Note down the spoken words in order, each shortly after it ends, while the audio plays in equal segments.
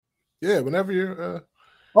Yeah, whenever you're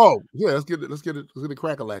Oh, yeah, let's get it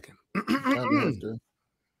crack-a-lacking.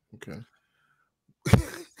 Okay.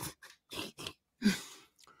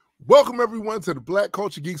 Welcome everyone to the Black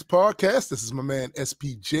Culture Geeks podcast. This is my man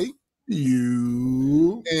SPJ.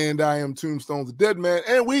 And I am Tombstone the Dead Man,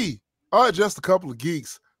 and we are just a couple of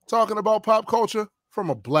geeks talking about pop culture from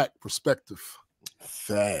a black perspective.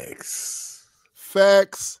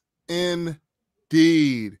 Facts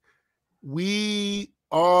indeed. We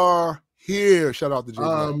are here. Shout out to J.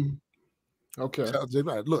 Okay. Shout out to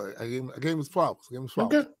J. Look, I gave him his flowers.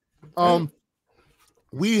 Okay.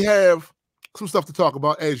 We have some stuff to talk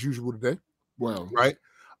about as usual today. Well, right.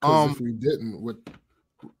 If we didn't,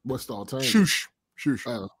 what's the alternative? Shush.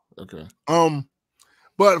 Oh, okay.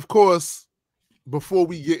 But of course, before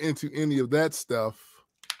we get into any of that stuff,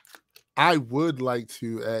 I would like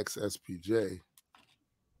to ask SPJ,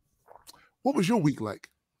 what was your week like?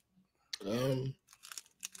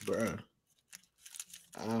 Bruh.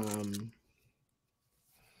 I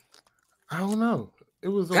don't know. It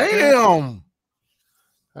was okay, damn,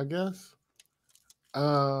 I guess.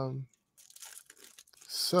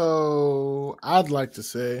 So I'd like to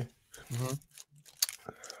say,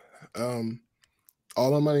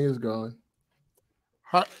 all our money is gone.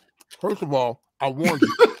 First of all, I warned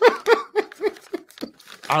you.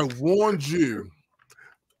 I warned you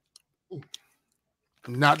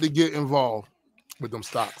not to get involved with them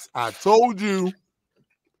stocks. I told you.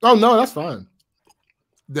 Oh no, that's fine.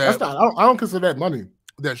 That's not. I don't consider that money.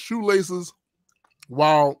 That shoelaces,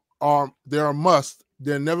 while they're a must,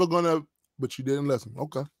 they're never gonna. But you didn't listen.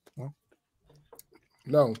 Okay. Well.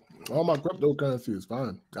 No, all my cryptocurrency is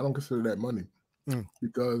fine. I don't consider that money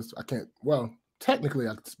because I can't. Well, technically,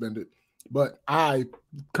 I could spend it, but I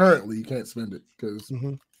currently can't spend it because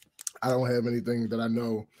I don't have anything that I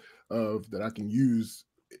know of that I can use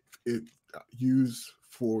it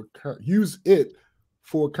for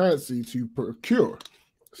currency to procure.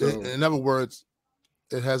 So, in other words,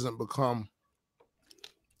 it hasn't become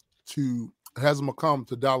to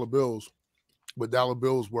dollar bills, but dollar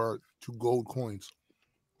bills were to gold coins.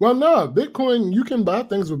 Well, no, Bitcoin, you can buy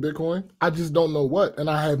things with Bitcoin. I just don't know what, and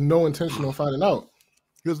I have no intention of finding out.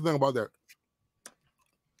 Here's the thing about that.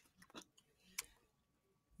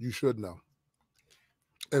 You should know.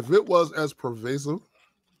 If it was as pervasive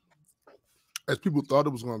as people thought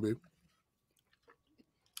it was going to be,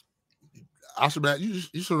 you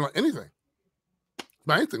should know anything.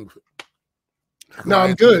 Not anything with it. No,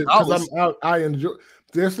 I'm good because I enjoy.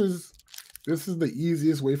 This is the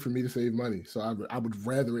easiest way for me to save money. So I would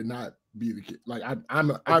rather it not be the case. Like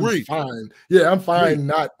I'm fine. Yeah, I'm fine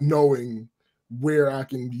not knowing where I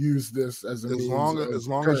can use this as a means as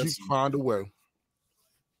long as you find a way,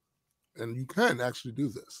 and you can actually do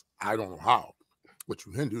this. I don't know how, but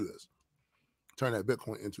you can do this. Turn that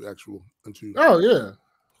Bitcoin into. Oh yeah.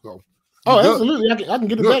 So. Absolutely. I can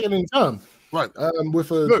get it back at any time. Right.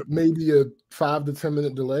 With maybe a 5 to 10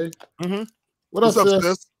 minute delay. What's up,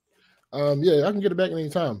 sis? Yeah, I can get it back at any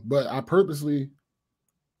time. But I purposely,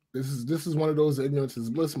 this is one of those ignorance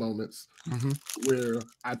is bliss moments where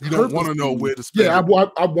I don't want to know where to spend. Yeah, I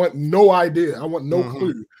want no idea. I want no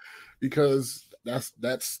clue because that's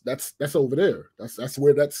over there. That's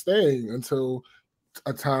where that's staying until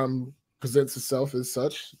a time presents itself as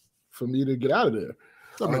such for me to get out of there.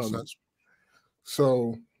 That makes sense.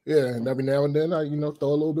 So yeah, and every now and then I throw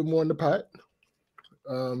a little bit more in the pot,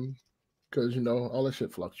 because all that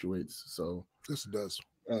shit fluctuates. So this does.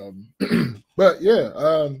 But yeah,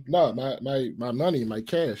 no, my money, my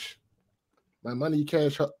cash,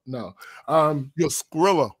 no, your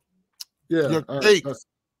Skrilla, yeah, your cake,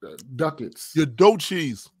 ducats, your dough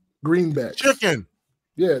cheese, greenbacks, chicken.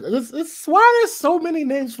 Yeah, it's why there's so many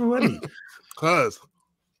names for money. Cause,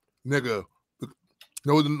 nigga.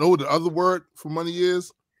 Know what the other word for money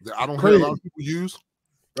is that I don't hear a lot of people use?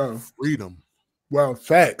 Freedom. Well,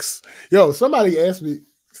 facts. Yo, somebody asked me,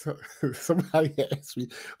 like,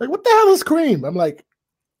 what the hell is cream? I'm like,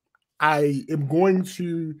 I am going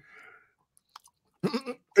to.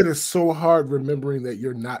 It is so hard remembering that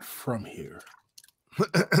you're not from here.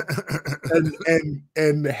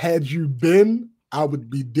 and had you been, I would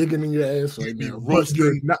be digging in your ass right now. But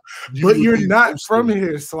you're not from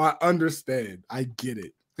here, so I understand. I get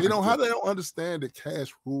it. How they don't understand that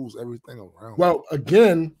cash rules everything around. Well,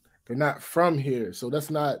 again, they're not from here, so that's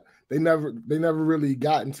not. They never really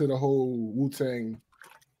got into the whole Wu-Tang.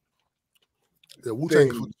 Yeah, Wu-Tang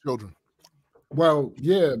is for the children. Well,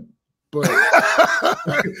 yeah, but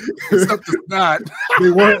except it's not.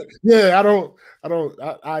 They weren't. Yeah,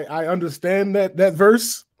 I understand that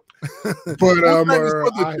verse. But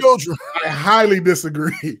I highly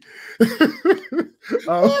disagree.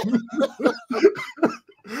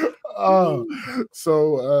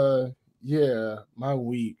 Yeah, my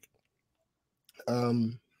week. I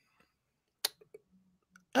don't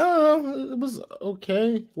know. It was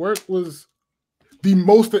okay. Work was the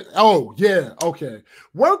most. Oh yeah, okay.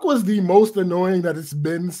 Work was the most annoying that it's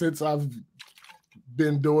been since I've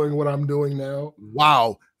been doing what I'm doing now.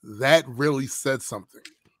 Wow, that really said something.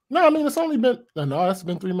 No, I mean it's only been it's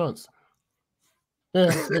been 3 months. Yeah,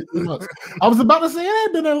 it's been 3 months. I was about to say it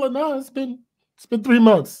ain't been no, it's been 3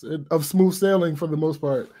 months of smooth sailing for the most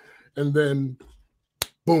part, and then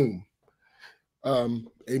boom, a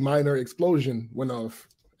minor explosion went off,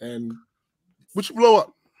 and which you blow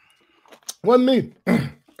up? Wasn't me.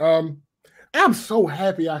 I'm so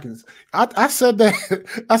happy I said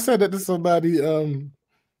that I said that to somebody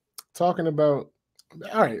talking about,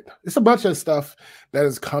 all right, it's a bunch of stuff that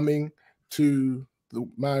is coming to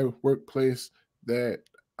my workplace that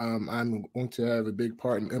I'm going to have a big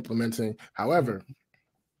part in implementing. However,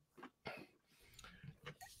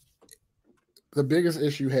 the biggest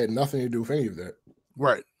issue had nothing to do with any of that.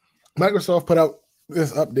 Right. Microsoft put out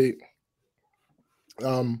this update.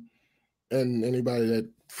 And anybody that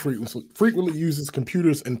frequently uses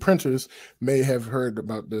computers and printers may have heard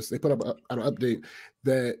about this. They put up an update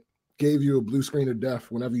that gave you a blue screen of death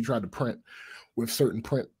whenever you tried to print with certain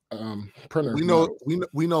printer. We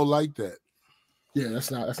know like that. Yeah,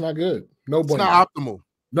 that's not good. No, it's not optimal.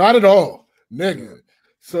 Not at all, nigga.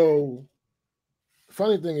 So,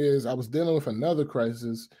 funny thing is, I was dealing with another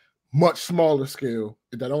crisis, much smaller scale,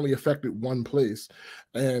 that only affected one place,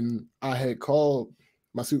 and I had called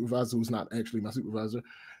my supervisor, who's not actually my supervisor,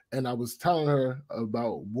 and I was telling her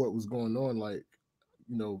about what was going on, like,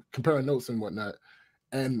 comparing notes and whatnot.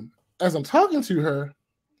 And as I'm talking to her,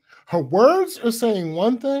 her words are saying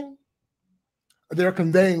one thing, they're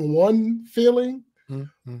conveying one feeling,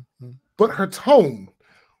 but her tone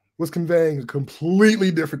was conveying a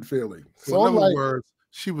completely different feeling. So in other words,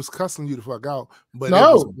 she was cussing you the fuck out, but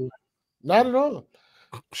no, not at all.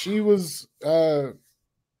 She was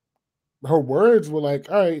her words were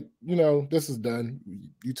like, all right, this is done.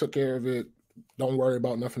 You took care of it. Don't worry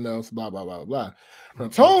about nothing else, blah, blah, blah, blah. Her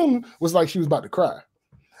tone was like she was about to cry.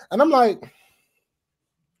 And I'm like,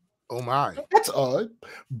 oh my. That's odd.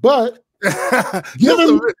 But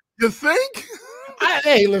you think?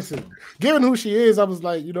 Hey, listen, given who she is, I was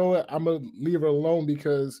like, you know what? I'm going to leave her alone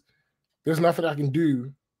because there's nothing I can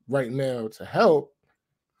do right now to help.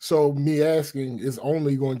 So me asking is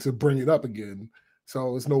only going to bring it up again.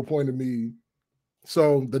 So it's no point in me.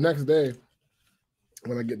 So the next day,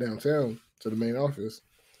 when I get downtown to the main office,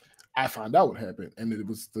 I find out what happened. And it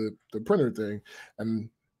was the printer thing. And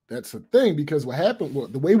that's a thing because what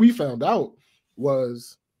happened, the way we found out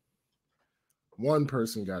was one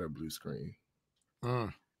person got a blue screen.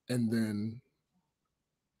 And then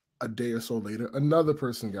a day or so later, another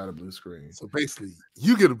person got a blue screen. So basically,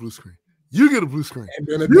 you get a blue screen. You get a blue screen. And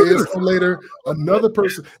then a day or so later, another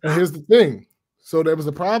person. And here's the thing. So there was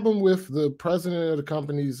a problem with the president of the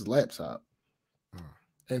company's laptop.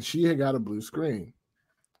 And she had got a blue screen.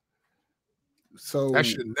 So that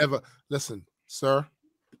should never, listen, sir,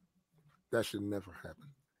 that should never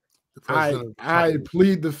happen. I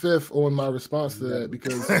plead the fifth on my response to that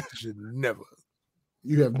because that should never.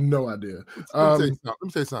 You have no idea. Let me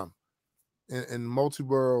tell you something. In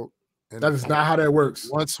multi-world, that is not how that works.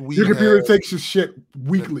 Once your computer takes your shit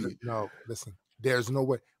weekly. No, listen. There's no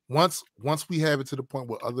way. Once we have it to the point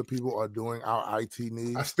where other people are doing our IT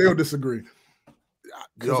needs, I still disagree.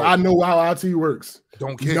 Because I know how IT works.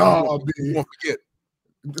 Don't care. No, you won't forget.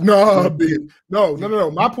 No, B. No.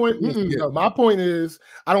 My point. No, my point is,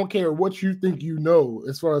 I don't care what you think you know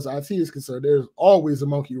as far as IT is concerned. There's always a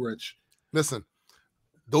monkey wrench. Listen,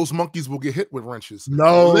 those monkeys will get hit with wrenches.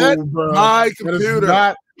 No, bro. My computer. That is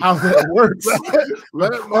not how that works. I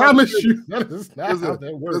promise you, that is not how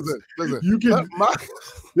that works. Listen. You can,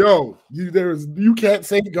 you can't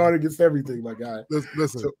safeguard against everything, my guy.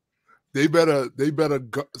 Listen. So, They better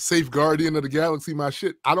safeguardian of the galaxy my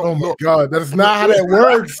shit. I don't know. Oh my God, that is not how that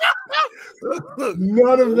works.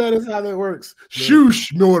 None of that is how that works.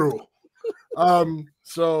 Shoosh, mortal.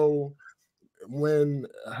 So when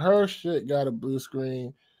her shit got a blue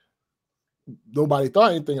screen, nobody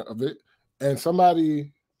thought anything of it, and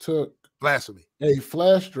somebody took blasphemy a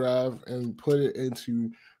flash drive and put it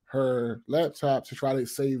into her laptop to try to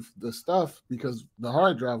save the stuff because the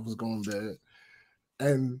hard drive was going bad,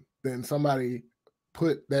 and then somebody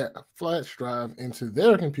put that flash drive into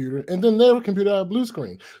their computer, and then their computer had a blue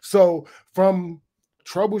screen. So from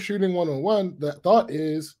troubleshooting 101, the thought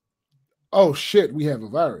is, oh shit, we have a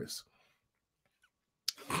virus.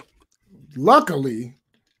 Luckily,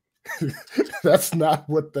 That's not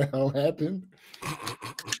what the hell happened.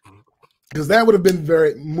 Because that would have been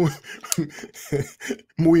very muy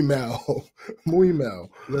mal. Muy mal.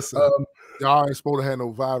 Listen, y'all ain't supposed to have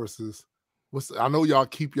no viruses. I know y'all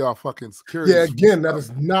keep y'all fucking security. Yeah, again, that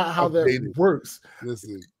is not how that works.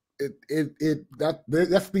 Listen. That's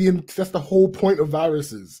the whole point of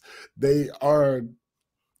viruses. They are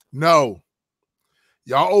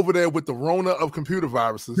y'all over there with the Rona of computer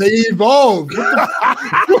viruses. They evolve.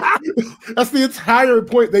 That's the entire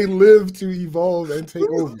point. They live to evolve and take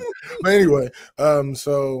over. But anyway, come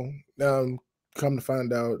to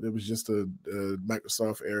find out, it was just a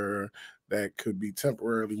Microsoft error that could be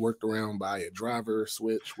temporarily worked around by a driver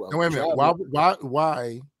switch. Well, wait a minute.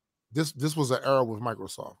 Why? This was an error with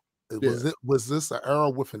Microsoft. Was this an error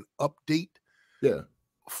with an update? Yeah.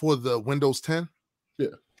 For the Windows 10? Yeah.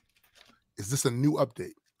 Is this a new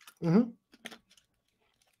update? Mm-hmm.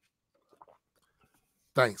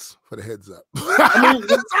 Thanks for the heads up. I mean,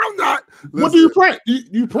 I'm not. Listen. What do you print?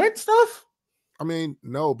 You print stuff? I mean,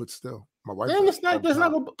 no, but still, my wife. Then it's not. There's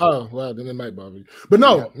not. Oh, well, then it might bother you. But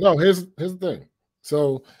no. Here's the thing.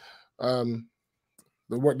 So, the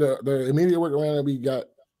immediate workaround that we got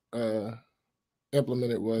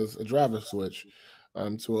implemented was a driver switch to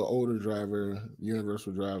an older driver,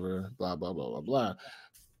 universal driver, blah blah blah blah blah.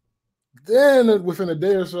 Then within a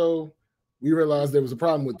day or so, we realized there was a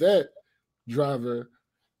problem with that driver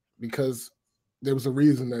because there was a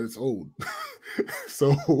reason that it's old.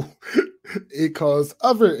 So it caused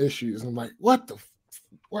other issues. I'm like, what the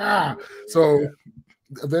wow. So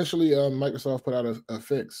eventually Microsoft put out a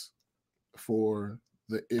fix for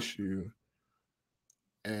the issue.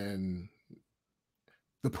 And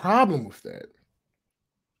the problem with that.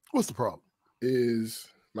 What's the problem? Is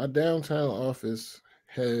my downtown office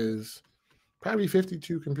has probably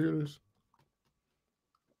 52 computers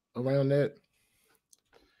around that.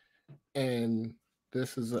 And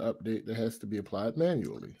this is an update that has to be applied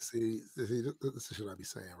manually. See, this is what I be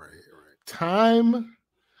saying right here, right? Time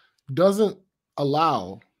doesn't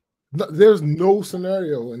allow, there's no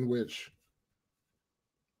scenario in which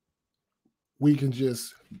we can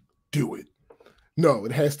just do it. No,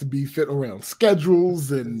 it has to be fit around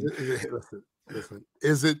schedules and listen.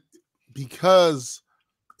 Is it because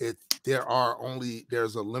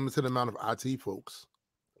there's a limited amount of IT folks?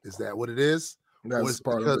 Is that what it is? That's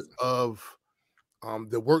part because of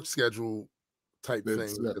the work schedule type thing.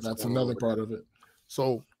 That's another part of it.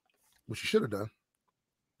 So what you should have done,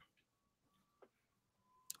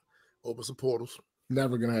 open some portals.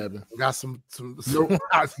 Never gonna happen. Got some nope.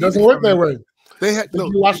 Doesn't work that way. They had you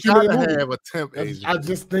watch too many movies. Have a temp agent. I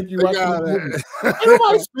just think you watch too many movies.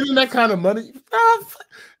 Nobody spending that kind of money.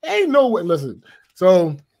 Ain't no way. Listen.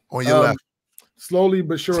 So on your left. Slowly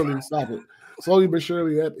but surely, stop it. Slowly but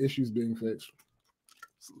surely, that issue's being fixed.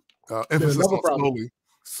 Emphasis on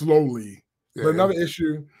slowly. Yeah, but another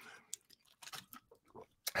issue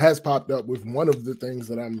has popped up with one of the things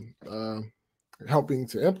that I'm helping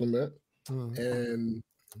to implement. And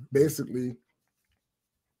basically,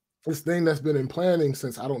 this thing that's been in planning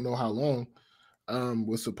since I don't know how long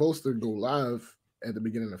was supposed to go live at the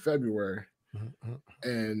beginning of February.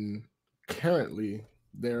 And currently,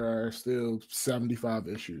 there are still 75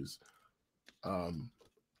 issues.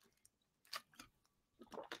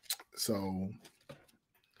 So,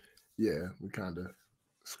 yeah, we kind of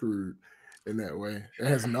screwed in that way. It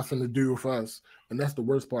has nothing to do with us. And that's the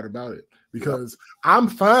worst part about it. Because I'm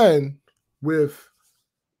fine with,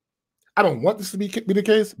 I don't want this to be the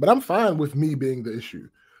case, but I'm fine with me being the issue.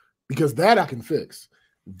 Because that I can fix.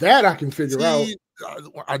 That I can figure out.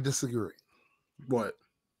 I disagree. What?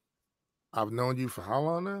 I've known you for how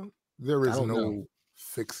long now? There is no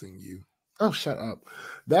fixing you. Oh, shut up.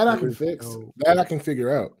 That I can fix. That I can figure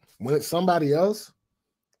out. When it's somebody else,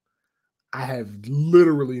 I have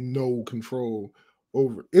literally no control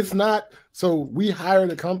over. It's not, so we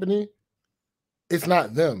hired a company. It's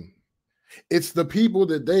not them. It's the people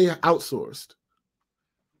that they outsourced.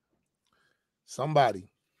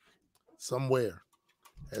 Somebody, somewhere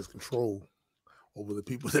has control over the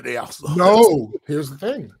people that they outsourced. No, here's the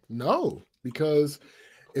thing. No, because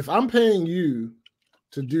if I'm paying you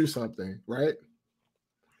to do something, right?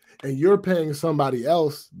 And you're paying somebody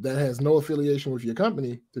else that has no affiliation with your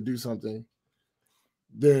company to do something,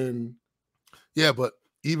 then yeah, but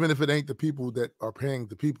even if it ain't the people that are paying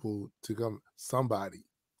the people to come, somebody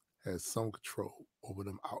has some control over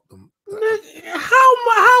them out them. How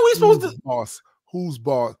are we supposed to? Boss? Whose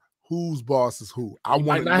boss? Whose boss is who? I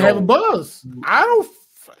might not have a boss. I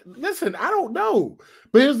don't know.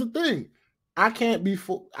 But here's the thing: I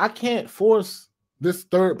can't force this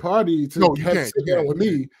third party to sit down with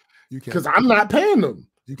me because I'm not paying them.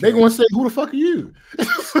 They're gonna say, "Who the fuck are you?"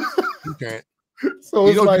 You can't. So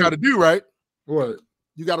you know what you got to do, right? What?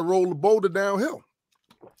 You got to roll the boulder downhill.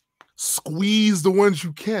 Squeeze the ones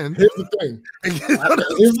you can. Here's the thing. Here's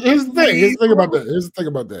the thing about that. Here's the thing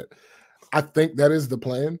about that. I think that is the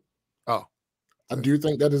plan. Oh, I do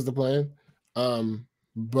think that is the plan.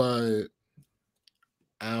 But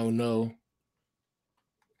I don't know.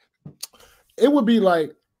 It would be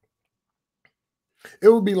like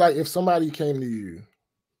if somebody came to you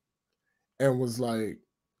and was like,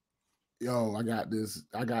 "Yo, I got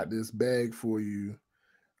this bag for you.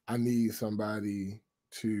 I need somebody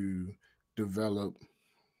to develop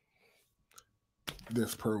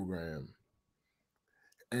this program."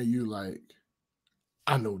 And you like,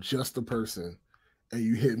 "I know just the person," and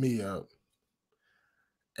you hit me up,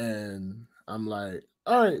 and I'm like,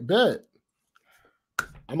 "All right, bet.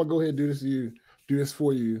 I'm gonna go ahead and do this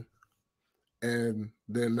for you." And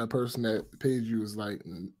then the person that paid you is like,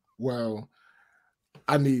 "Well,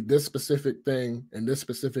 I need this specific thing and this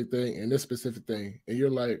specific thing and this specific thing." And you're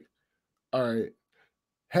like, "All right,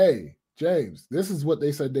 hey, James, this is what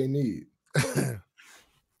they said they need."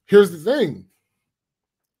 Here's the thing.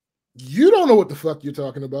 You don't know what the fuck you're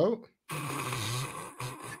talking about.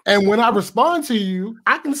 And when I respond to you,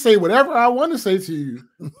 I can say whatever I want to say to you.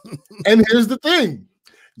 And here's the thing.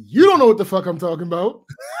 You don't know what the fuck I'm talking about.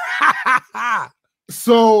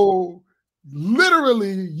 So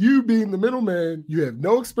literally, you being the middleman, you have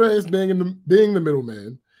no experience being the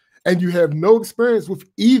middleman, and you have no experience with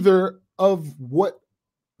either of what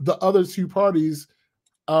the other two parties,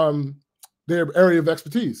 their area of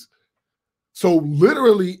expertise. So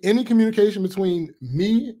literally, any communication between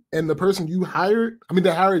me and the person you hired,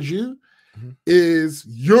 that hired you, is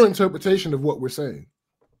your interpretation of what we're saying.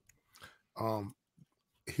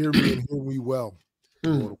 Hear me and hear me well.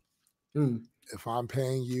 If I'm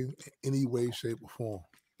paying you in any way, shape, or form,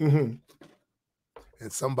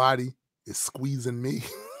 and somebody is squeezing me,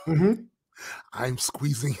 I'm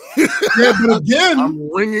squeezing you. Yeah, but again,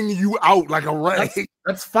 I'm wringing you out like a rag.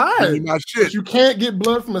 That's fine. But you can't get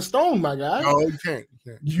blood from a stone, my guy. No, you can't.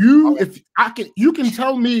 You can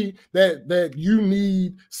tell me that you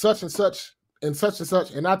need such and such and such and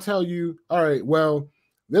such, and I tell you, all right, well,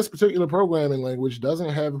 this particular programming language doesn't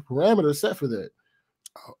have a parameter set for that.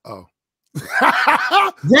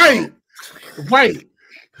 Right.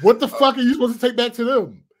 What the fuck are you supposed to take back to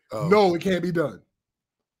them? No, it can't be done.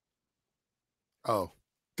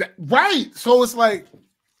 Right. So it's like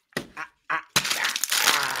I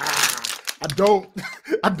don't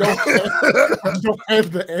have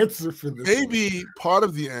the answer for this. Maybe part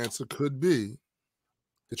of the answer could be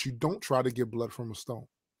that you don't try to get blood from a stone,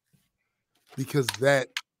 because that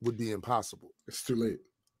would be impossible. It's too late.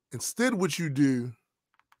 Instead, what you do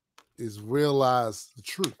is realize the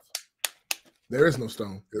truth. There is no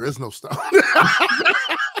stone. There is no stone.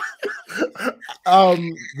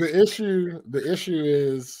 The issue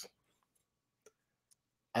is,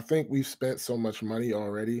 I think we've spent so much money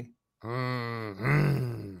already. Yeah,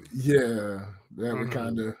 that we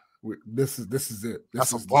kind of. This is it.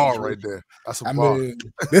 That's a bar right there. That's a bar.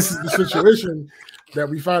 This is the situation that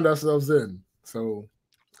we find ourselves in. So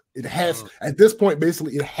it has, at this point,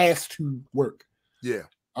 basically, it has to work. Yeah.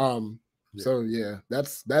 So yeah,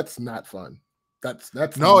 that's not fun. That's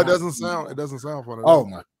no, it doesn't sound fun. Oh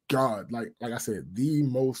my God. Like I said, the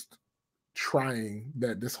most trying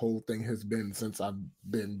that this whole thing has been since I've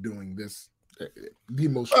been doing this. The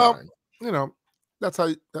most trying. That's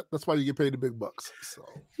why you get paid the big bucks. So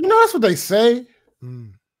that's what they say.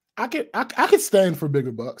 I could stand for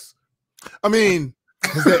bigger bucks.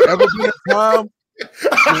 Has there ever been a time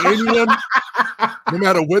when anyone, no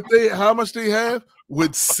matter how much they have,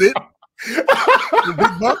 would sit for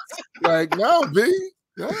big bucks? Like, no, B.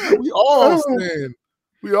 Yeah, we all stand.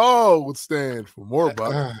 We all would stand for more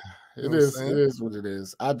bucks. It is what it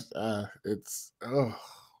is.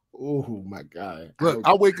 Oh my God. Look,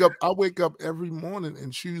 I wake up every morning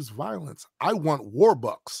and choose violence. I want war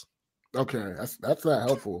bucks. Okay, that's not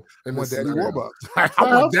helpful. I want daddy war bucks. I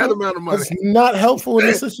want that amount of money. It's not helpful in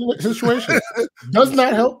this situation. Does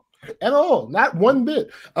not help at all. Not one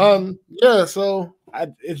bit. Yeah, so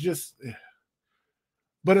it's just,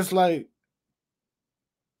 but it's like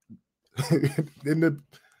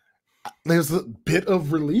there's a bit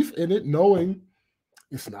of relief in it, knowing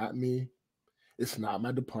it's not me. It's not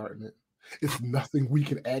my department. It's nothing we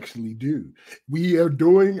can actually do. We are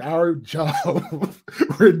doing our job.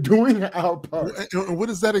 We're doing our part. And what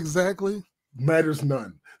is that exactly? Matters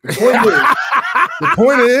none. The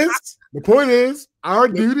point is, our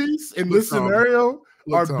duties in this scenario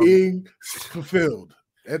are being fulfilled.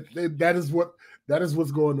 That is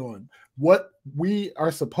what's going on. what we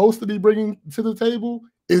are supposed to be bringing to the table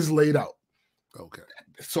is laid out. Okay.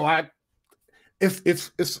 So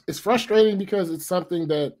it's frustrating because it's something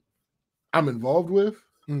that I'm involved with,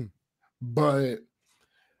 but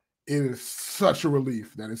it is such a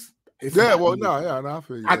relief that it's yeah. Well, no, I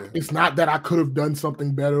feel you. It's not that I could have done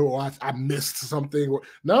something better or I missed something. Or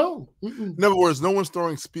no. In other words, no one's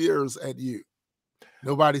throwing spears at you.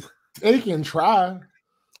 Nobody. They can try.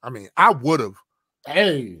 I mean, I would have.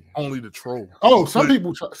 Hey, only the troll. Oh, some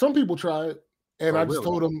people tried, and I just really?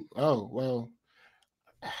 told them, "Oh, well,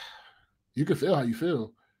 you can feel how you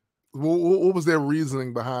feel." What was their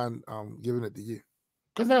reasoning behind giving it to you?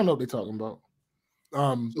 Because they don't know what they're talking about.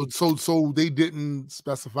 So they didn't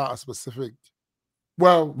specify a specific.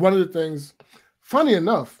 Well, one of the things, funny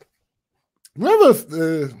enough,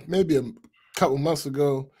 remember maybe a couple months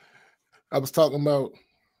ago, I was talking about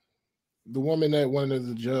the woman at one of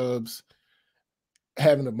the jobs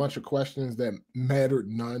having a bunch of questions that mattered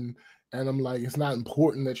none. And I'm like, it's not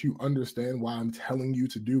important that you understand why I'm telling you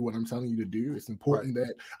to do what I'm telling you to do. It's important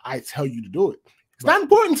that I tell you to do it. It's not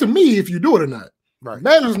important to me if you do it or not. Right. It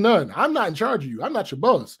matters none. I'm not in charge of you. I'm not your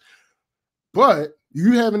boss. But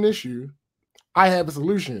you have an issue. I have a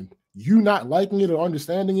solution. You not liking it or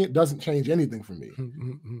understanding it doesn't change anything for me.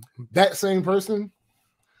 That same person.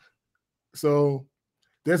 So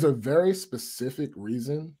there's a very specific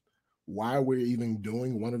reason why we're even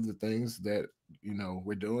doing one of the things that,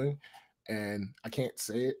 we're doing. And I can't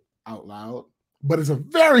say it out loud, but it's a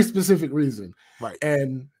very specific reason. Right.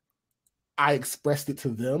 And I expressed it to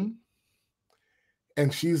them.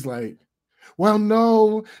 And she's like, well,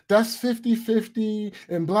 no, that's 50-50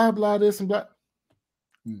 and blah, blah, this and blah.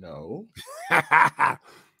 No, it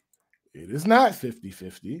is not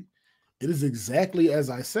 50-50. It is exactly as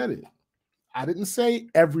I said it. I didn't say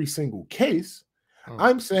every single case.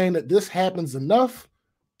 I'm saying that this happens enough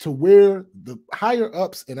to where the higher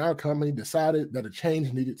ups in our company decided that a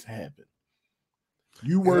change needed to happen.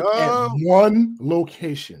 You work at one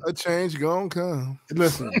location. A change gonna come.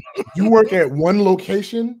 Listen, you work at one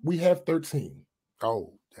location. We have 13.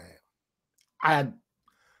 Oh, damn.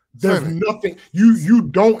 There's nothing. You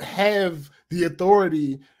don't have the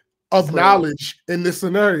authority of knowledge in this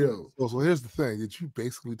scenario. So here's the thing. Did you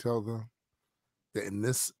basically tell them that in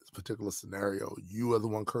this particular scenario, you are the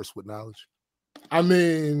one cursed with knowledge? I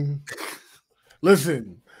mean,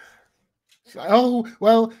 listen. Oh,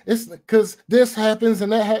 well, it's because this happens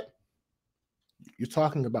and that You're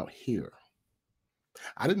talking about here.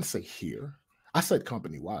 I didn't say here. I said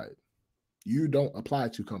company-wide. You don't apply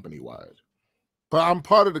to company-wide. But I'm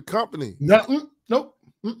part of the company. Nope.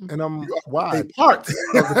 And I'm wide. A part of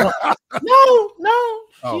the company.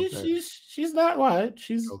 No. She's not wide.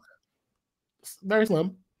 She's very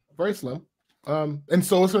slim. Very slim. And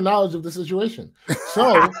so is her knowledge of the situation.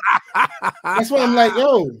 So that's why I'm like,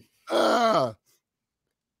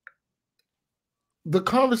 the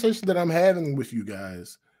conversation that I'm having with you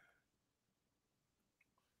guys,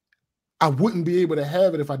 I wouldn't be able to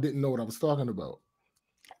have it if I didn't know what I was talking about.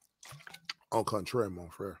 Au contraire, mon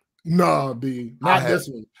frère. No, B. Not this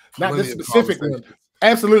one. Not this specific one.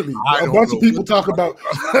 Absolutely. A bunch of people talk about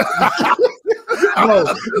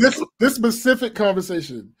no, this specific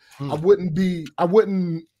conversation. I wouldn't be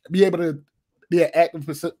able to be an active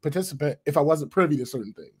participant if I wasn't privy to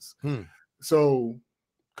certain things. So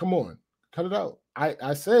come on, cut it out.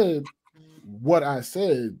 I said what I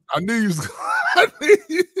said. I knew you was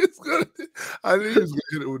gonna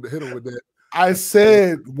hit him with that. I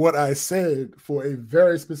said what I said for a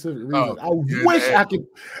very specific reason. I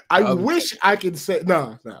wish I could say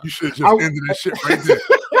no. You should have just ended that shit right there.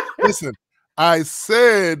 Listen, I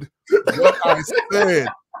said what I said,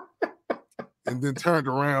 and then turned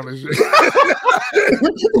around and shit.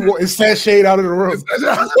 It sashayed out of the room.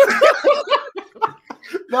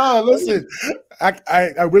 No, listen.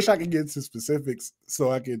 I wish I could get into specifics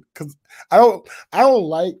so I could, because I don't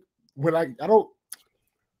like when I don't.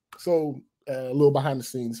 So a little behind the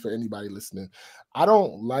scenes for anybody listening. I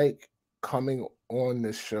don't like coming on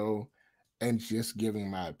this show and just giving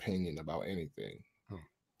my opinion about anything.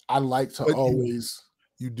 I like to always.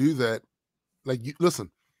 You do that. Like, listen,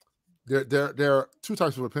 there are two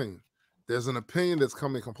types of opinion. There's an opinion that's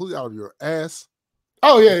coming completely out of your ass.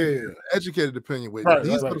 Oh, yeah. Educated opinion. Wait,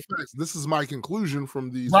 these are the facts. This is my conclusion from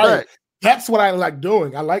these facts. That's what I like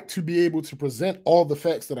doing. I like to be able to present all the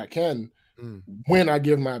facts that I can when I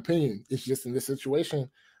give my opinion. It's just in this situation,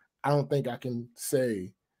 I don't think I can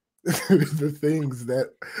say the things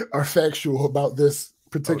that are factual about this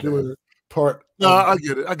particular part. No, I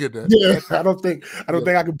get it. I get that. Yeah, I don't think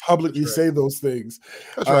I can publicly say those things.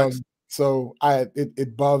 That's right. So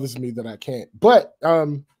it bothers me that I can't. But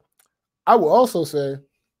I will also say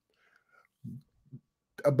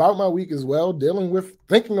about my week as well, dealing with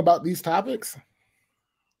thinking about these topics.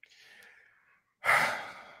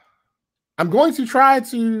 I'm going to try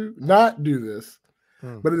to not do this,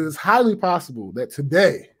 but it is highly possible that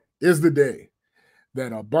today is the day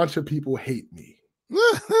that a bunch of people hate me.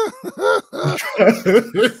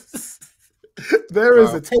 There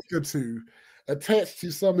is a take or two attached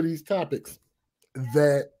to some of these topics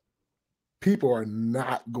that people are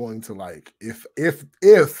not going to like if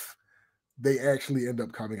they actually end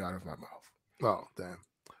up coming out of my mouth. Oh, damn.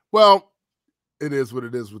 Well, it is what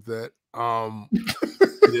it is with that.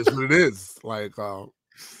 It is what it is. Like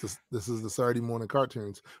this is the Saturday morning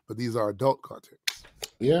cartoons, but these are adult cartoons.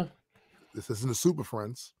 Yeah. This isn't the Super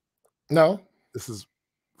Friends. No. This is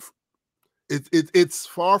it's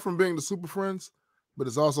far from being the Super Friends, but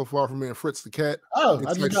it's also far from being Fritz the Cat. Oh, it's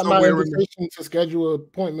I just got my invitation to schedule an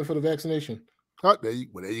appointment for the vaccination. Oh, there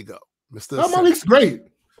you go. Mr. Oh, my week's great.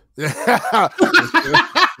 Yeah.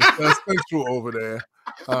 Mr. Central over there.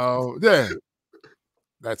 Yeah.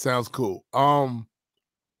 That sounds cool.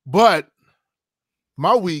 But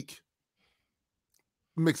my week,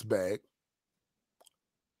 mixed bag.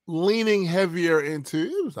 Leaning heavier into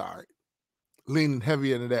it was all right. Leaning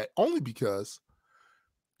heavier into that only because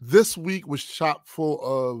this week was chock full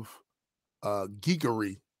of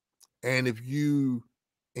geekery, and if you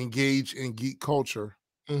engage in geek culture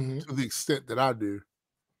to the extent that I do,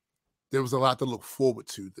 there was a lot to look forward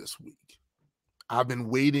to this week. I've been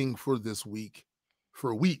waiting for this week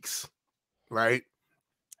for weeks, right?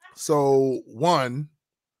 So one,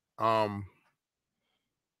 of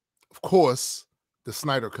course, the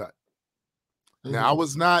Snyder Cut. Now, I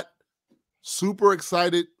was not super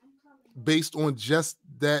excited based on just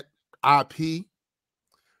that IP,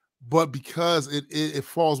 but because it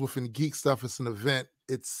falls within geek stuff, it's an event,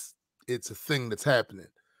 it's a thing that's happening.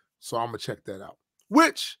 So I'm gonna check that out.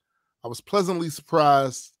 Which I was pleasantly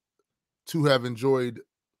surprised to have enjoyed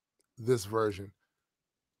this version.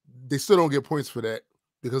 They still don't get points for that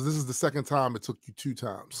because this is the second time it took you 2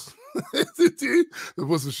 times to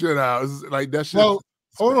put some shit out. It's like that shit. Well,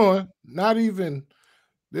 hold on. Not even.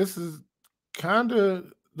 This is kind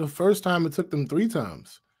of the first time it took them 3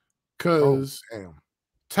 times. Because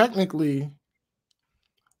technically,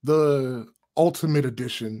 the Ultimate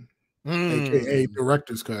Edition, aka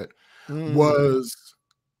Director's Cut, was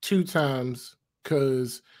 2 times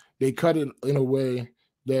because they cut it in a way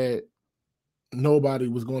that nobody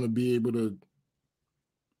was going to be able to.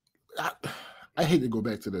 I hate to go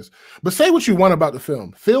back to this, but say what you want about the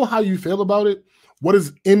film. Feel how you feel about it. What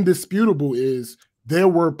is indisputable is there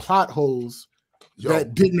were plot holes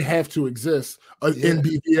that didn't have to exist in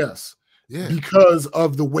BVS because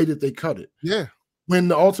of the way that they cut it. Yeah. When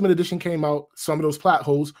the Ultimate Edition came out, some of those plot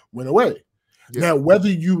holes went away. Yeah. Now, whether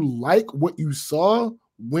you like what you saw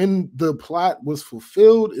when the plot was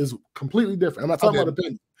fulfilled is completely different. I'm not talking about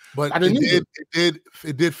opinion. But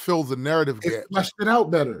it did fill the narrative gap. Fleshed it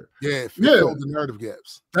out better. Yeah, it filled the narrative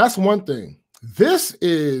gaps. That's one thing. This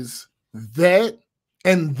is that,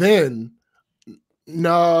 and then, you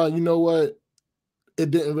know what?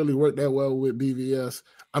 It didn't really work that well with BVS.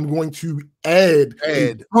 I'm going to add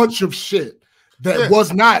a bunch of shit that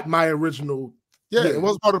was not my original. Yeah, it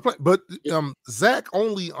was part of the plan. But Zach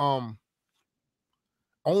only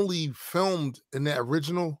filmed in that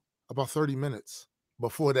original about 30 minutes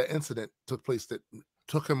before that incident took place that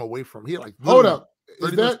took him away from here. Like, hold up,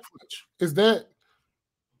 is that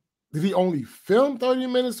did he only film 30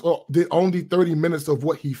 minutes, or did only 30 minutes of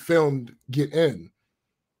what he filmed get in?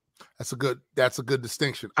 That's a good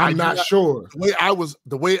distinction. I'm not sure.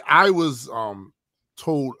 The way I was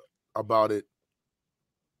told about it,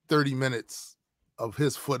 30 minutes of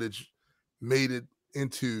his footage made it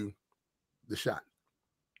into the shot.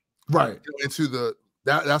 Right.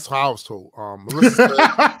 That's how I was told. Melissa said,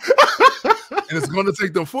 and it's going to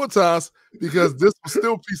take them 4 times because this was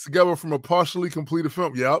still pieced together from a partially completed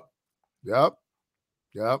film. Yep.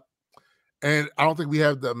 And I don't think we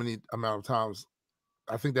have that many amount of times.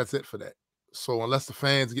 I think that's it for that. So unless the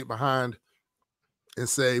fans get behind and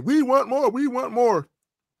say, we want more, I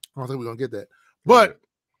don't think we're going to get that. But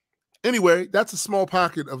anyway, that's a small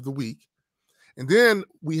pocket of the week. And then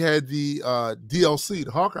we had the DLC,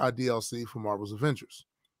 the Hawkeye DLC for Marvel's Avengers.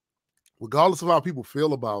 Regardless of how people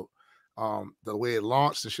feel about the way it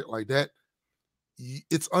launched and shit like that,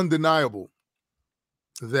 it's undeniable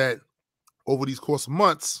that over these course of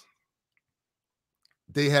months,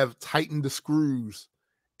 they have tightened the screws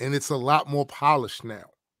and it's a lot more polished now.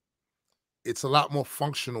 It's a lot more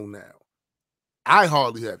functional now. I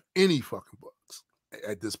hardly have any fucking bugs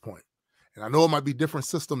at this point. And I know it might be different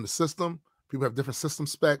system to system. People have different system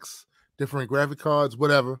specs, different graphic cards,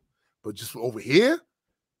 whatever. But just over here,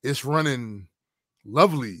 it's running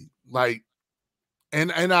lovely. Like,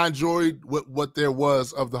 and I enjoyed what there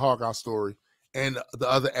was of the Hawkeye story and the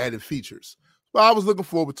other added features. But I was looking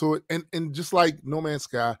forward to it. And just like No Man's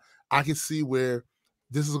Sky, I can see where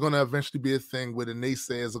this is going to eventually be a thing where the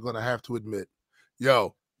naysayers are going to have to admit,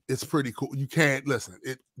 yo, it's pretty cool. You can't listen.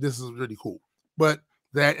 This is really cool. But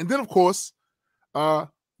that, and then of course,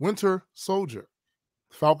 Winter Soldier,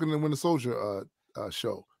 Falcon and Winter Soldier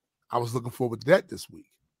show. I was looking forward to that this week.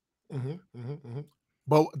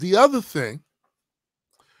 But the other thing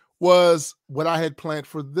was what I had planned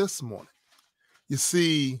for this morning. You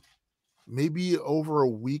see, maybe over a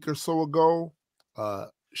week or so ago,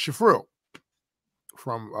 Shafril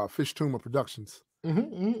from Fish Tumor Productions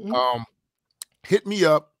hit me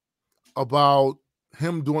up about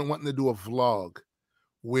him wanting to do a vlog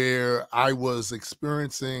where I was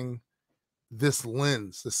experiencing this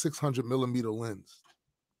lens, the 600 millimeter lens,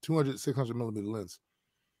 600 millimeter lens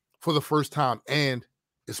for the first time. And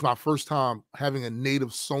it's my first time having a native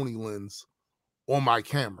Sony lens on my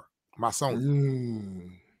camera, my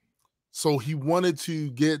Sony. So he wanted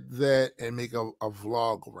to get that and make a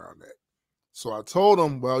vlog around that. So I told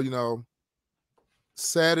him, well, you know,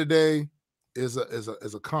 Saturday is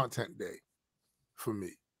a content day for me.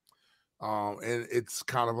 And it's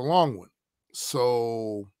kind of a long one.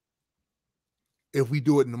 So if we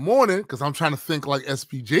do it in the morning, because I'm trying to think like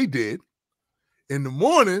SPJ did, in the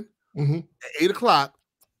morning at 8 o'clock,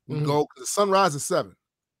 we go, because the sunrise is 7.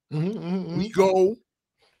 We go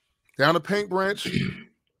down to Paint Branch,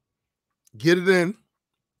 get it in,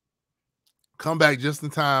 come back just in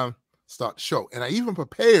time, start the show. And I even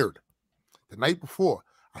prepared the night before.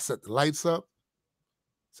 I set the lights up,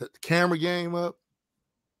 set the camera game up,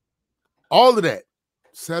 all of that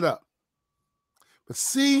set up. But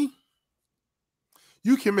see,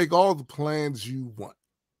 you can make all the plans you want.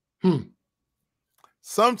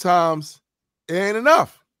 Sometimes it ain't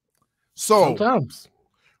enough. So sometimes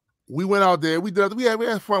we went out there, we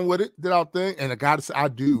had fun with it, did our thing, and I gotta say, I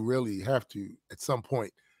do really have to at some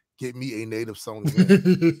point get me a native Sony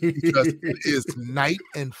lens because it is night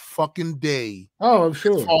and fucking day. Oh, I'm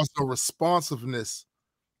sure. As far as the responsiveness,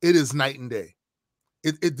 it is night and day.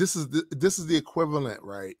 This is the equivalent,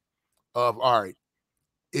 right? Of, all right,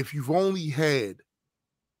 if you've only had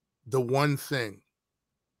the one thing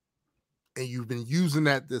and you've been using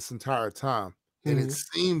that this entire time, and it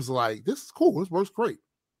seems like this is cool, this works great,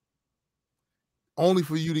 only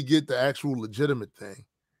for you to get the actual legitimate thing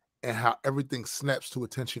and how everything snaps to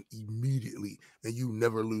attention immediately and you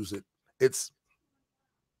never lose it. It's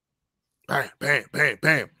bam, bam, bam,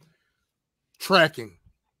 bam. Tracking,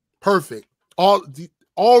 perfect. All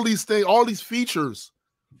these things, all these features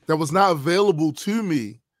that was not available to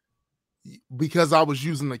me because I was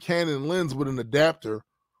using the Canon lens with an adapter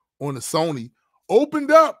on the Sony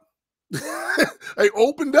opened up. They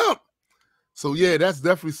opened up. So yeah, that's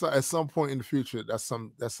definitely at some point in the future. That's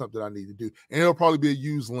something I need to do, and it'll probably be a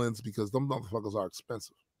used lens because them motherfuckers are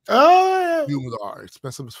expensive. Humans are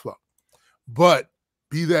expensive as fuck. But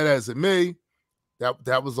be that as it may,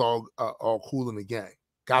 that was all cool in the gang.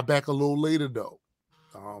 Got back a little later though,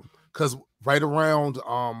 because right around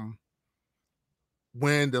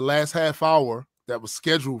when the last half hour that was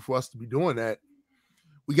scheduled for us to be doing that,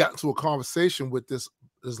 we got into a conversation with this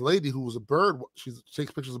lady who was a bird. She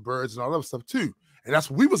takes pictures of birds and all that other stuff too. And that's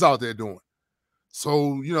what we was out there doing.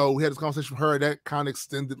 So, you know, we had this conversation with her that kind of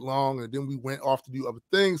extended long, and then we went off to do other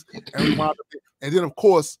things. And we wound up, and then of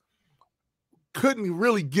course, couldn't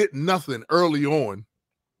really get nothing early on.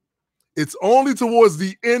 It's only towards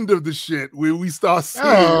the end of the shit where we start seeing,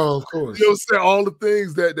 of course, you know, all the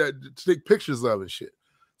things that to take pictures of and shit.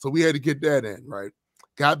 So we had to get that in, right?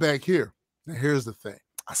 Got back here. Now here's the thing.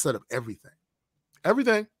 I set up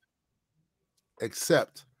everything,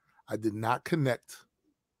 except I did not connect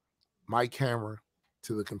my camera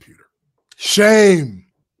to the computer. Shame.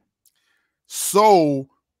 So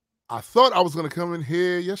I thought I was going to come in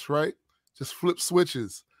here. Yes, right. Just flip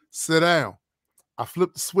switches, sit down. I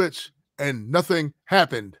flipped the switch and nothing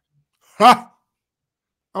happened. Huh?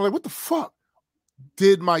 I'm like, what the fuck?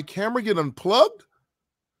 Did my camera get unplugged?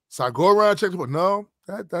 So I go around, check, but no,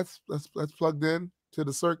 that's plugged in to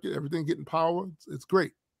the circuit, everything getting power. It's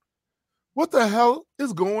great. What the hell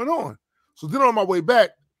is going on? So then on my way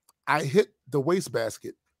back, I hit the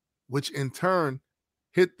wastebasket, which in turn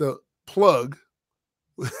hit the plug,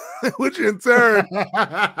 which in turn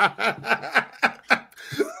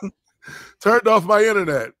turned off my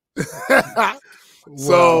internet.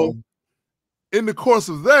 So in the course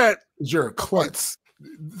of that, you're a klutz.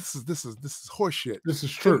 This is horseshit. This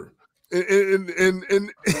is true. in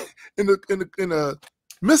the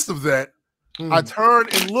midst of that, I turn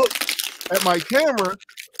and look at my camera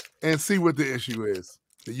and see what the issue is.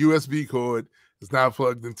 The USB cord is not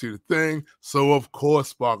plugged into the thing, so of course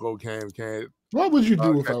Sparkle can't. What would you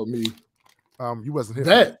do without me? You wasn't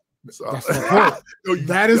here. That's my point.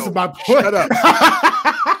 That is my point. Shut up.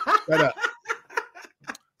 Shut up.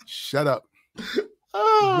 Shut up.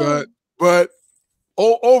 Oh. But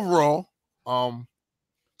overall,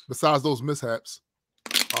 besides those mishaps,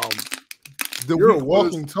 you're a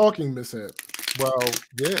walking, talking mishap. Well,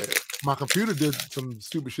 yeah, my computer did some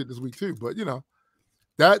stupid shit this week too, but you know,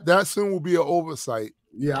 that soon will be an oversight.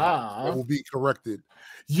 Yeah, it will be corrected.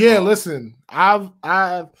 Yeah, listen,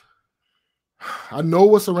 I know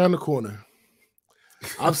what's around the corner.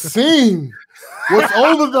 I've seen what's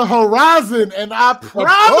over the horizon, and I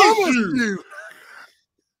promise you,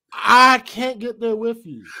 I can't get there with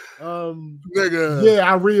you. Nigga.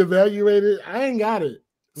 Yeah, I reevaluated. I ain't got it.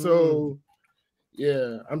 So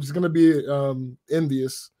yeah, I'm just gonna be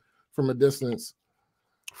envious from a distance.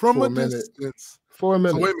 For a minute.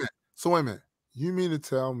 So wait a minute. You mean to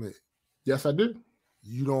tell me? Yes, I do.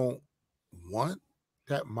 You don't want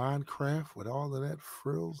that Minecraft with all of that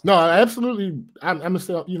frills? No, I absolutely. I'm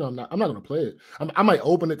still. You know, I'm not gonna play it. I might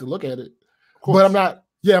open it to look at it, but I'm not.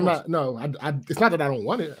 Yeah, I'm not. No, it's not that I don't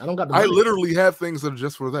want it. I don't got. I literally have things that are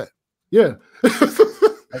just for that. Yeah. It's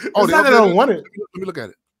not that I don't want it. Let me look at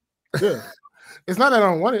it. Yeah. It's not that I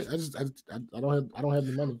don't want it. I don't have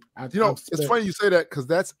the money. It's funny you say that because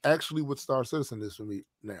that's actually what Star Citizen is for me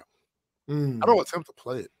now. I don't attempt to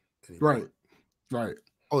play it anymore. Right.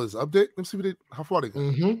 Oh, there's an update. Let me see how far they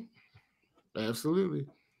go. Absolutely.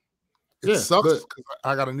 It sucks because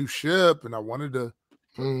I got a new ship and I wanted to.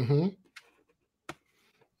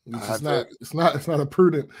 It's not a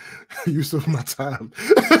prudent use of my time.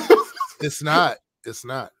 It's not.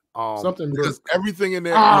 Something because broke. Everything in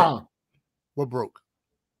there. What broke?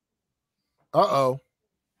 Uh-oh.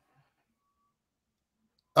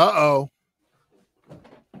 I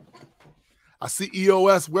see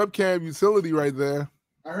EOS webcam utility right there.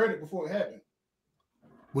 I heard it before it happened.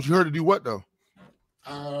 What you heard to do what though?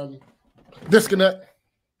 Disconnect.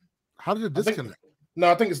 How did it disconnect?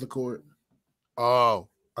 I think it's the cord. Oh.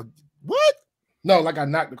 What? No, like I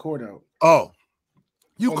knocked the cord out. Oh.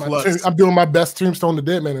 You klutz. I'm doing my best Tombstone the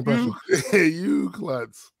Dead Man impression. You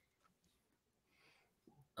klutz.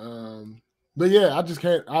 But yeah, I just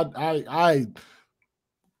can't. I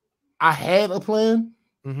had a plan.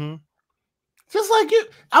 Just like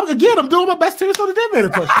it. I'm doing my best Tombstone the Dead Man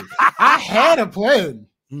impression. I had a plan.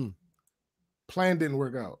 Plan didn't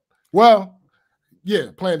work out. Well,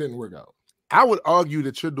 yeah, plan didn't work out. I would argue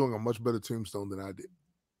that you're doing a much better Tombstone than I did.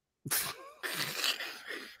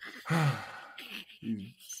 You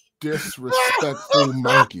disrespectful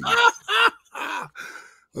monkey.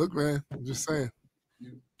 Look, man, I'm just saying.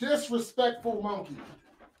 You disrespectful monkey.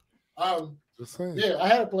 Just saying. Yeah, I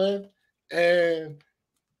had a plan, and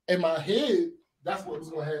in my head, that's what was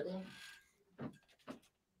going to happen.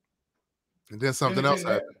 And then something else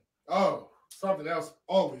happened. Oh, something else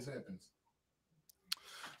always happens.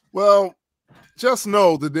 Well, just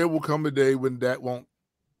know that there will come a day when that won't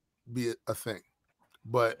be a thing.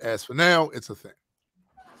 But as for now, it's a thing.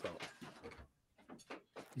 So,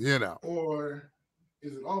 you know. Or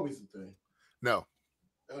is it always a thing? No.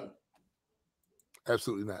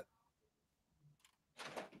 Absolutely not.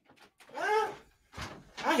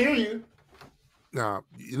 I hear you. Nah,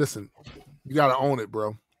 listen, you gotta own it,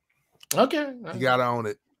 bro. Okay. You gotta own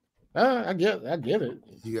it. I get it.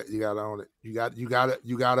 You gotta own it. You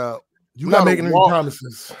gotta not making any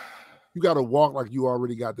promises. You gotta walk like you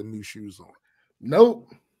already got the new shoes on. Nope.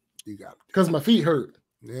 You got it. Because my feet hurt.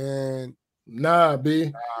 Man. Nah,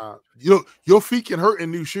 B. Your feet can hurt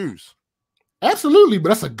in new shoes. Absolutely, but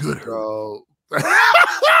that's a good hurt. Bro.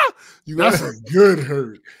 That's a good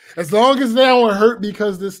hurt. As long as they don't hurt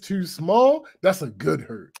because it's too small, that's a good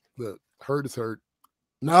hurt. Look, hurt is hurt.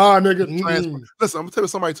 Nah, nigga. Listen, I'm gonna tell you what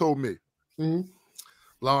somebody told me a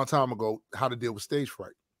long time ago how to deal with stage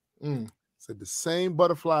fright. Said the same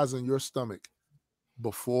butterflies in your stomach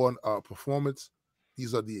before a performance,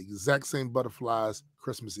 these are the exact same butterflies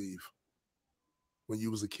Christmas Eve when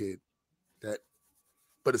you was a kid.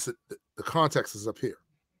 But it's the context is up here.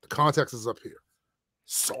 The context is up here.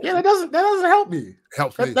 So yeah, that doesn't help me. It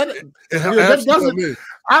helps me. That doesn't. Me.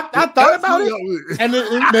 I thought about it, and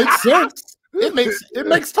it makes sense. It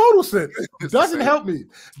makes total sense. It doesn't help me.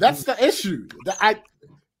 That's the issue.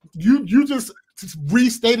 You just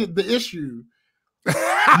restated the issue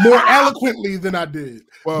more eloquently than I did.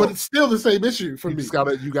 Well, but it's still the same issue for me.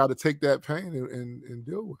 You gotta take that pain and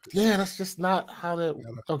deal with it. Yeah, that's just not how that.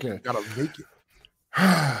 Okay, you gotta make it.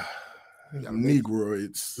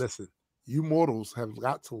 Negroids. Listen, you mortals have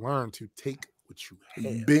got to learn to take what you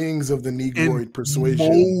have. Beings of the Negroid persuasion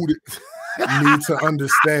mold it. need to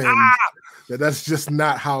understand that that's just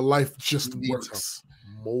not how life just works.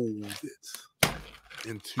 Mold it.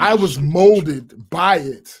 I was molded by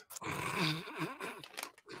it.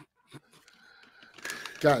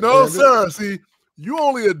 God, no, sir. See, you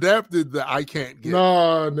only adapted the I can't get.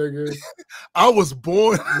 Nah, nigga. I was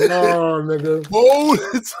born. Nah, nigga.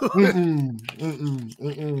 Molded.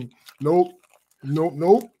 Nope.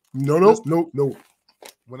 Nope.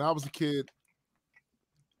 When I was a kid,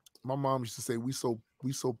 my mom used to say, "We so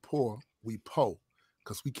poor, we po,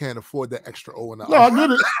 because we can't afford that extra O in the." No, I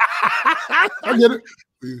get it. I get it.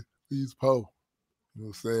 He's po. You know what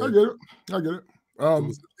I'm saying? I get it.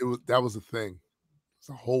 That was a thing. It's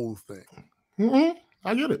a whole thing.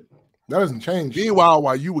 I get it. That doesn't change. Meanwhile,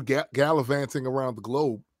 while you were gallivanting around the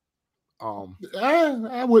globe,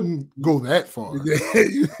 I wouldn't go that far.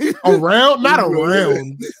 Around, not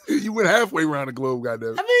around. You went halfway around the globe,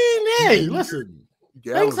 goddamn. I mean, hey, listen,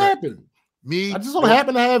 things happen. I just don't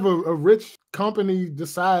happen to have a rich company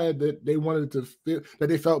decide that they wanted to feel that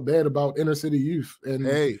they felt bad about inner city youth, and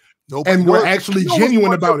we're actually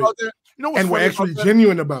genuine about it. And we're actually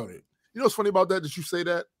genuine about it. You know what's funny about that? Did you say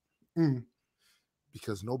that?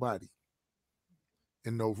 Because nobody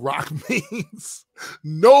in no rock means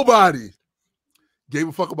nobody gave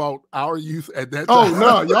a fuck about our youth at that time. Oh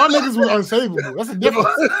no, y'all niggas was unsavable. That's the difference.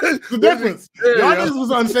 The difference. Y'all niggas was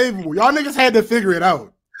unsavable. Y'all niggas had to figure it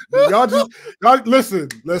out. Y'all listen,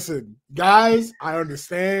 guys. I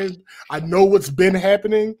understand. I know what's been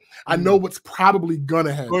happening. I know what's probably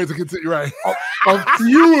gonna happen. Going to continue, right? A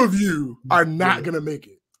few of you are not gonna make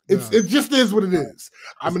it. It just is what it is.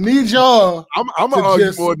 I'm gonna need y'all. I'm gonna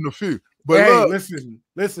argue more than a few. But hey, listen.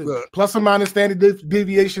 Look. Plus or minus standard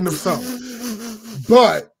deviation of some.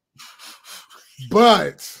 But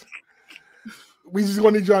we just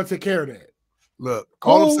gonna need y'all to take care of that. Look,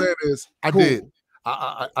 all I'm saying is I did.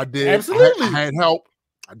 I did. Absolutely. I had help.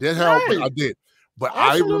 I did help. Right. I did. But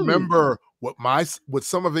Absolutely. I remember what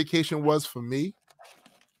summer vacation was for me.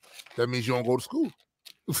 That means you don't go to school.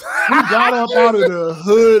 You got up out of the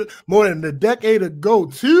hood more than a decade ago,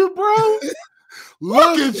 too, bro.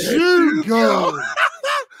 Look at you go.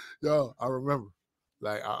 Yo, I remember.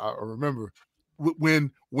 Like I remember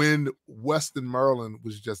when Western Maryland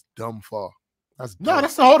was just dumb far. That's still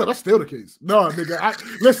the case. No,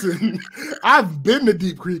 nigga. Listen, I've been to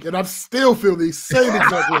Deep Creek and I still feel the same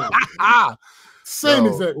exact way.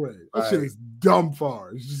 Exact way. That shit is dumb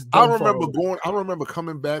far. It's just dumb I remember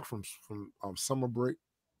coming back from summer break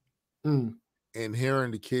and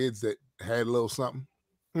hearing the kids that had a little something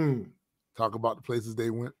talk about the places they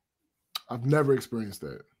went. I've never experienced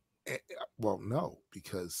that. Well, no,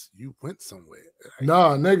 because you went somewhere. Right?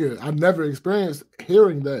 Nah, nigga, I've never experienced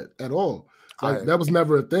hearing that at all. Like that was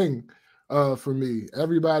never a thing for me.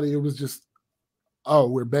 Everybody, it was just, oh,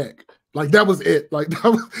 we're back. Like that was it. Like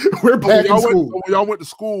we're back in school. When y'all went to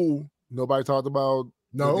school, nobody talked about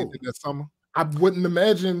what they did that summer. I wouldn't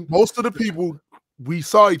imagine. Most of the people, we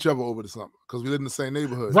saw each other over the summer because we lived in the same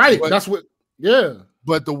neighborhood. Right. That's what. Yeah.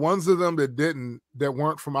 But the ones of them that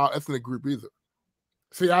weren't from our ethnic group either.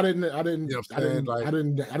 See, I didn't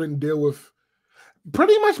deal with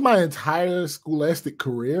pretty much my entire scholastic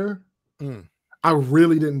career. I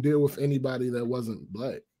really didn't deal with anybody that wasn't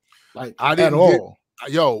black, like I didn't at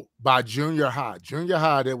all. By junior high,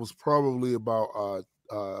 there was probably about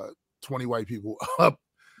 20 white people up.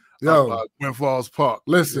 Twin Falls Park.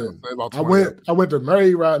 Listen, I went to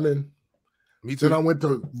Mary Rodman. Me too. Then I went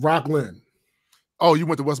to Rockland. Oh, you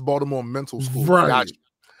went to West Baltimore Mental School, right?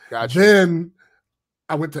 Gotcha. Then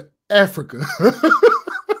I went to Africa.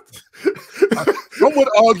 I would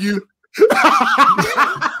argue.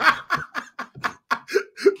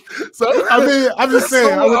 So I mean, I'm just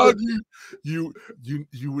saying. I would argue you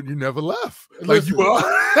never left. Like you are.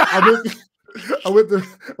 I went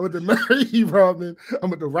to Mary Rodman. I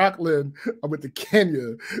went to Rockland. I went to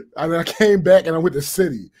Kenya, and I came back and I went to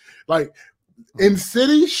City. Like in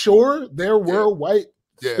City, sure there were white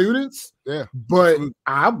students, but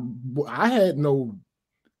I had no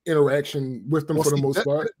interaction with them for the most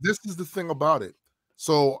part. This is the thing about it.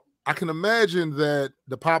 So I can imagine that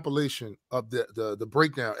the population of the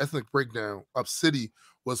breakdown, ethnic breakdown of City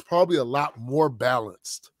was probably a lot more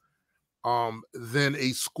balanced than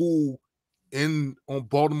a school on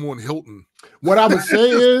Baltimore and Hilton. What I would say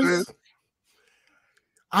is,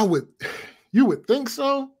 you would think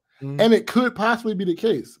so. and it could possibly be the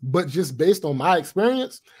case. But just based on my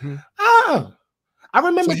experience, I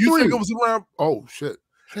remember So you 3. think it was around? Oh shit!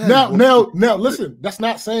 Now, listen. That's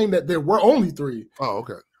not saying that there were only 3. Oh,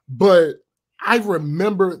 okay. But I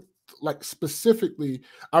remember, like specifically,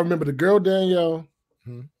 I remember the girl Danielle.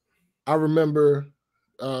 I remember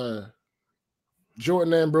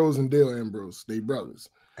Jordan Ambrose and Dale Ambrose, they brothers.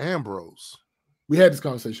 Ambrose. We had this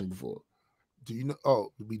conversation before. Do you know?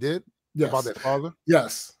 Oh, we did? Yes. About their father?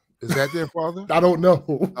 Yes. Is that their father? I don't know.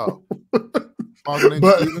 Oh. Father named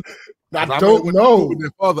But Steven? I don't know.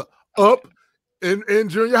 Their father up in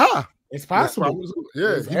junior high. It's possible.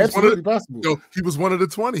 Yeah, it's absolutely possible. He was one of the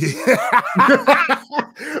 20.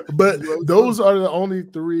 But those are the only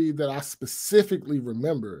 3 that I specifically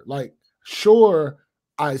remember. Like, sure,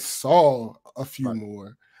 I saw a few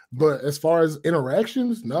more, but as far as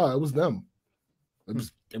interactions, no, it was them.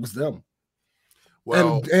 It was them.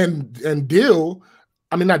 Well, and Dill,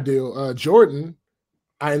 I mean not Dill, Jordan,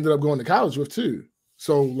 I ended up going to college with too.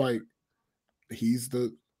 So like, he's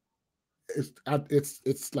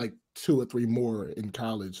it's like 2 or 3 more in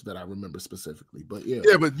college that I remember specifically. But yeah,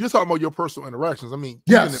 but you're talking about your personal interactions. I mean,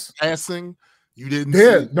 yes, in passing, you didn't.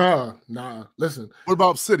 Yeah, nah. Listen, what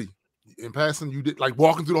about city? In passing, you did like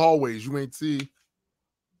walking through the hallways. You ain't see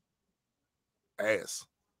ass.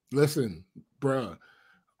 Listen, bruh,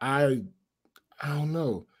 I don't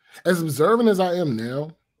know. As observant as I am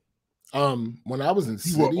now, when I was in you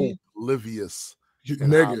city, were oblivious.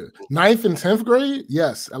 Nigga, 9th and 10th grade,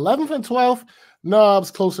 yes. 11th and 12th, no, I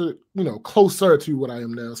was closer to what I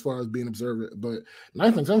am now as far as being observant. But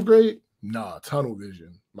 9th and 10th grade, nah, tunnel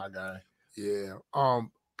vision, my guy. Yeah.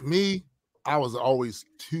 Me, I was always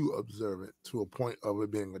too observant to a point of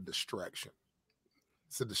it being a distraction.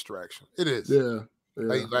 It's a distraction. It is. Yeah.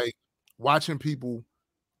 Like watching people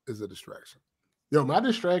is a distraction. Yo, my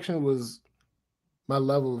distraction was my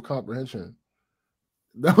level of comprehension.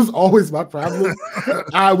 That was always my problem.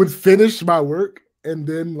 I would finish my work and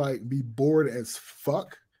then like be bored as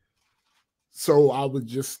fuck. So I would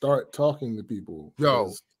just start talking to people.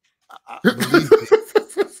 Yo,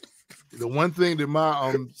 the one thing that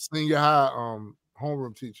my senior high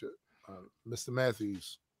homeroom teacher, Mr.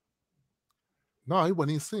 Matthews, no, he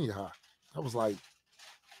wasn't even senior high. That was like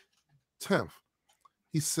 10th.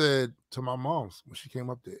 He said to my mom's when she came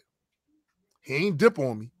up there, he ain't dip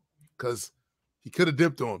on me because he could have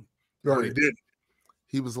dipped on me, but he didn't.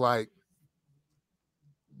 He was like,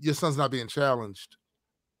 your son's not being challenged.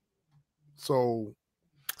 So,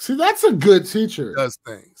 see, that's a good teacher. Does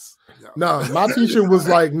things. Yeah. No, my teacher was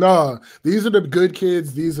like, nah, these are the good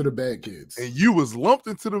kids, these are the bad kids. And you was lumped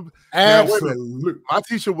into the absolutely. My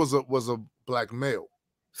teacher was a black male.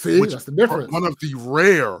 See, that's the difference. One of the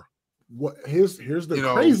rare. What here's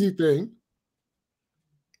the crazy thing.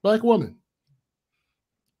 Black woman.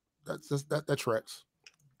 That tracks.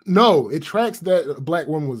 No, it tracks that a black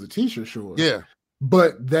woman was a teacher, sure. Yeah.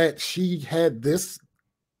 But that she had this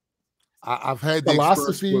I've had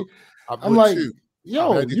philosophy. I'm like,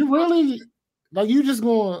 yo, you really like you just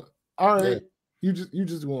going, all right. Yeah. You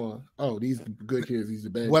just going, oh, these good kids, these are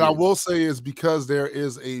bad What kids. I will say is because there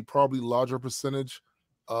is a probably larger percentage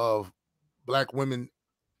of black women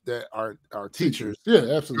that are teachers. Yeah,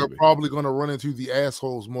 absolutely. They're probably going to run into the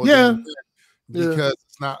assholes more than because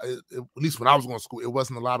it's not, at least when I was going to school, it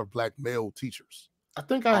wasn't a lot of black male teachers. I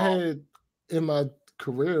think I had in my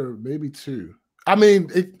career maybe 2. I mean,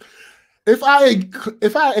 if I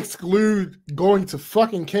exclude going to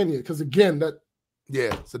fucking Kenya, because again,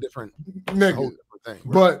 it's a different, whole different thing. Right?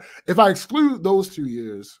 But if I exclude those 2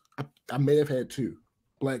 years, I may have had 2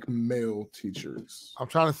 black male teachers. I'm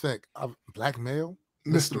trying to think. Black male,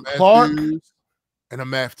 Mr. Clark, and a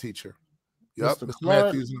math teacher. Yep, Mr.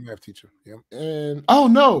 Matthews and a math teacher. Yep. And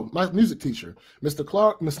my music teacher, Mr.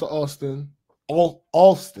 Clark, Mr. Alston.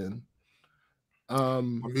 My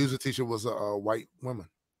music teacher was a white woman.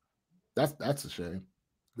 That's a shame.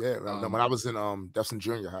 Yeah, when I was in that's in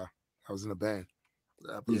junior high. I was in a band.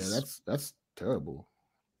 That's terrible.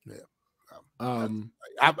 Yeah.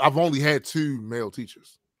 I've only had 2 male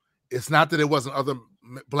teachers. It's not that there wasn't other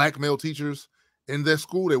black male teachers in their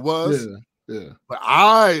school. There was. Yeah. But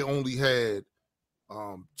I only had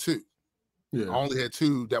 2. Yeah. I only had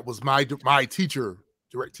 2 that was my teacher,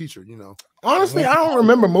 direct teacher, Honestly, I don't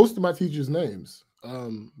remember most of my teachers' names.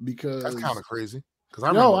 Because that's kind of crazy. Because I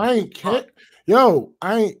don't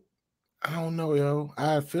know, yo.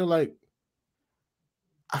 I feel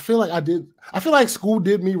like school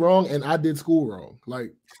did me wrong and I did school wrong.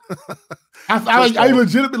 Like I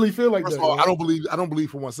legitimately feel like that. All, I don't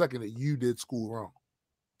believe for 1 second that you did school wrong.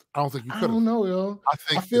 I don't think you could have. I don't know, yo.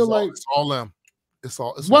 I feel like it's all them. It's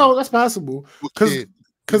all that's possible. Because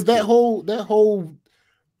Because that whole,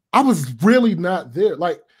 I was really not there.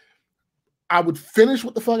 Like, I would finish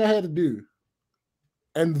what the fuck I had to do,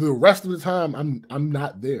 and the rest of the time, I'm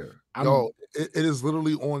not there. It is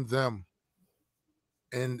literally on them,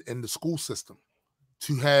 and in the school system,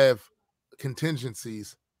 to have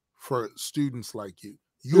contingencies for students like you.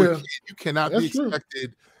 You cannot be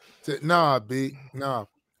expected to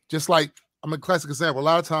Just like, I'm a classic example. A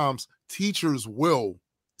lot of times teachers will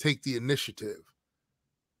take the initiative.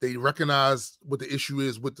 They recognize what the issue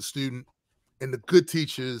is with the student, and the good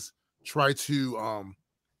teachers try to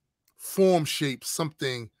form shape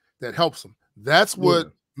something that helps them. That's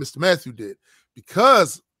what Mr. Matthew did.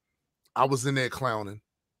 Because I was in there clowning,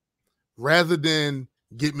 rather than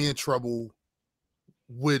get me in trouble,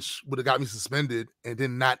 which would have got me suspended and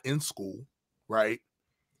then not in school, right?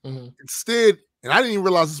 Mm-hmm. Instead, and I didn't even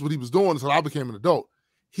realize this is what he was doing until I became an adult,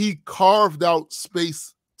 he carved out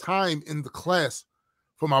space, time in the class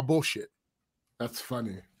for my bullshit. That's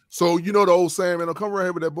funny. So, you know the old saying, man, don't come around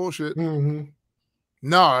here with that bullshit. Mm-hmm.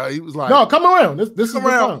 No, he was like, no, come around. This is the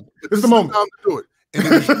time. This is the moment. Time to do it. And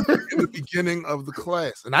it was in the beginning of the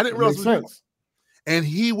class. And I didn't realize what sense. And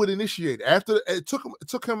he would initiate. After it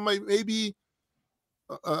took him maybe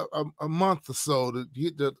a month or so to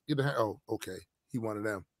get okay, he one of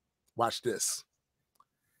them. Watch this.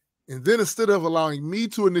 And then instead of allowing me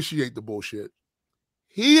to initiate the bullshit,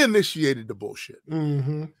 he initiated the bullshit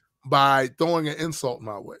by throwing an insult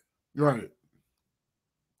my way. Right.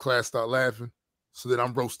 Class start laughing, so then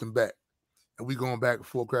I'm roasting back, and we going back and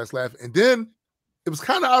forth. Class laughing, and then it was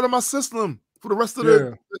kind of out of my system for the rest of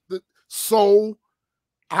the so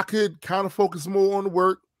I could kind of focus more on the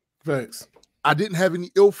work. Thanks. I didn't have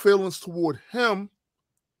any ill feelings toward him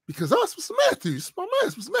because that's Mr. Matthews, my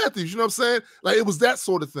man, Mr. Matthews. You know what I'm saying? Like, it was that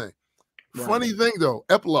sort of thing. Right. Funny thing though,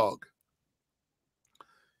 epilogue.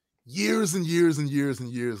 Years and years and years and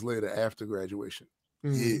years later, after graduation,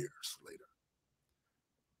 years later,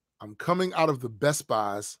 I'm coming out of the Best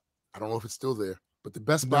Buys. I don't know if it's still there, but the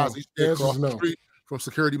Best Buys each day across the street from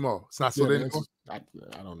Security Mall. It's not still there anymore? I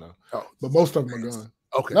don't know. Oh, but most of them are gone.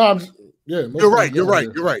 Okay. No, you're right. You're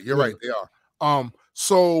right. They are.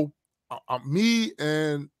 So me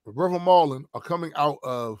and Reverend Marlon are coming out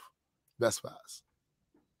of Best Buys.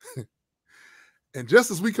 And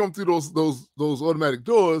just as we come through those automatic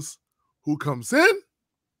doors, who comes in?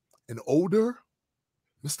 An older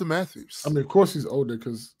Mr. Matthews. I mean, of course he's older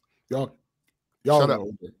because y'all are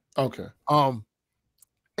older. Okay.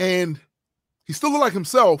 And he still look like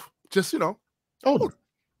himself, just older.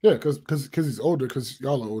 Yeah, because he's older, because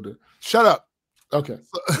y'all are older. Shut up. Okay.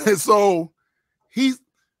 So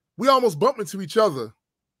we almost bump into each other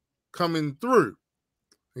coming through.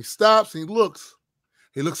 He stops and he looks.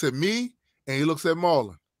 He looks at me and he looks at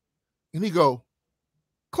Marlon. And he go,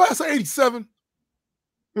 class of 87.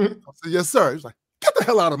 I said, yes, sir. He's like, get the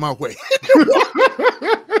hell out of my way.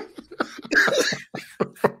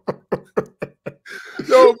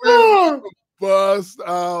 Yo, man, bust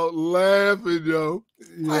out laughing, yo.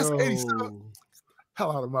 Class of 87.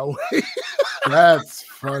 Hell out of my way. That's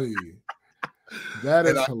funny. That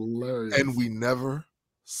is hilarious. And we never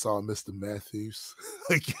saw Mr. Matthews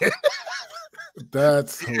again.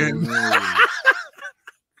 That's hilarious.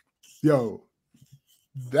 Yo,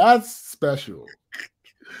 that's special.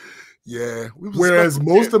 Yeah. Whereas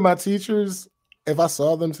most of my teachers, if I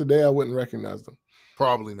saw them today, I wouldn't recognize them.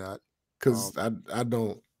 Probably not. Because I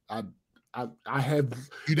don't. I have.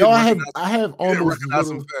 I have almost.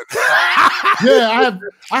 I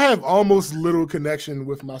have almost little connection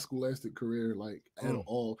with my scholastic career, like at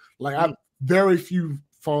all. Like I have very few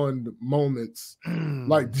fond moments,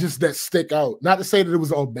 like just that stick out. Not to say that it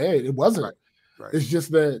was all bad. It wasn't. Right. It's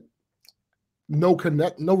just that no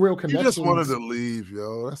real connection. You just wanted to leave,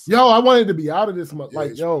 yo. I wanted to be out of this.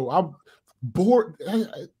 Like, yo, I'm bored.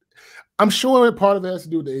 I'm sure part of it has to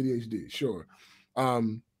do with the ADHD. Sure.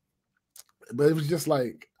 But it was just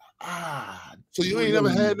like, So you ain't never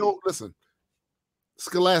had listen,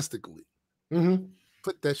 scholastically,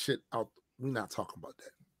 put that shit out. We're not talking about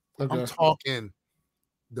that. Okay. I'm talking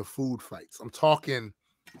the food fights. I'm talking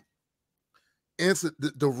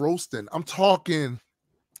the roasting. I'm talking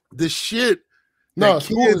the shit that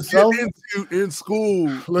kids get into in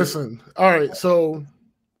school. Listen, all right, so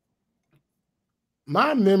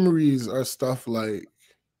my memories are stuff like,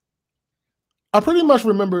 I pretty much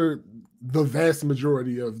remember the vast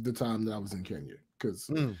majority of the time that I was in Kenya, because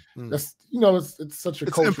that's it's such a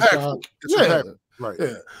culture shock. Right.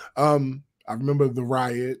 Yeah. I remember the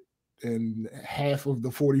riot and half of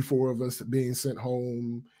the 44 of us being sent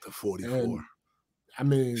home. The 44. I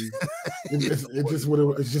mean, it's just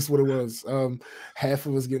what it's just what it was. Half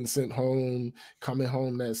of us getting sent home, coming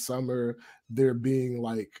home that summer. There being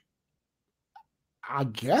like, I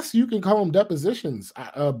guess you can call them depositions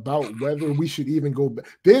about whether we should even go back.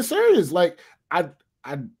 They're serious. Like I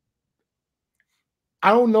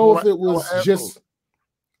don't know if it was just,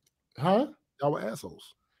 huh? Y'all were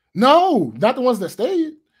assholes. No, not the ones that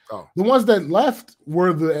stayed. Oh. The ones that left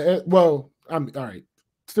were well, all right.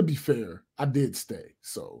 To be fair, I did stay.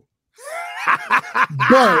 So,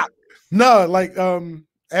 but no, like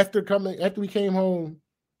after we came home,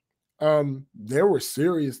 there were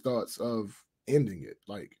serious thoughts of ending it,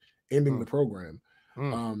 like ending the program.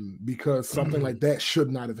 Because something like that should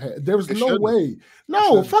not have had. There was no way.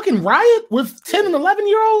 No, fucking riot with 10 and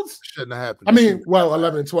 11-year-olds shouldn't have happened. I mean, well,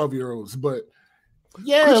 11 and 12-year-olds, but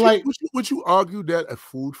yeah, would you argue that a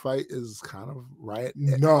food fight is kind of riot?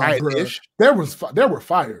 No, riot-ish? There were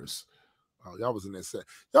fires. Oh, y'all was in that set.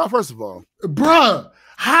 Y'all, first of all, bruh,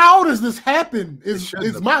 how does this happen? Is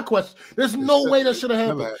my question. There's no way that should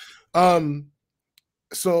have happened.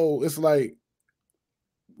 So it's like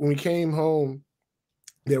when we came home,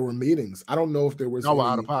 there were meetings. I don't know if there was y'all were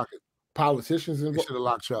out of pocket. Politicians involved. Should have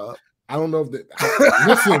locked y'all up. I don't know if that.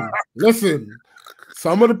 Listen.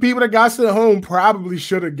 Some of the people that got sent home probably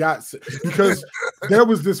should have got sent, because there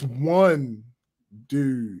was this one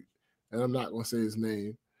dude, and I'm not going to say his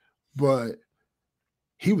name, but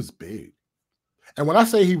he was big. And when I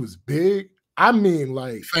say he was big, I mean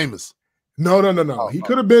like famous. No. He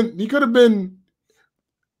could have been. He could have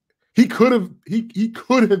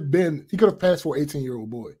passed for an 18-year-old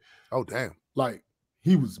boy. Oh, damn. Like,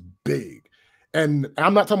 he was big. And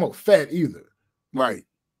I'm not talking about fat either. Right.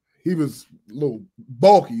 He was a little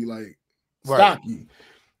bulky, like stocky. Right.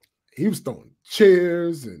 He was throwing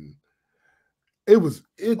chairs, and it was.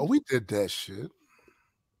 Oh, we did that shit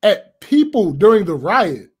at people during the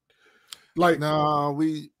riot. Like, no,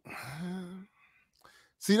 we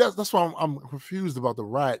see that's why I'm confused about the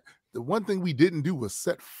riot. The one thing we didn't do was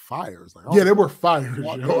set fires. Like, yeah, there were fires.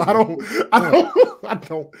 Yo. I don't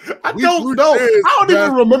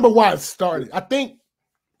even remember why it started. I think.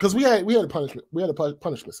 Because we had a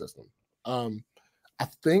punishment system. I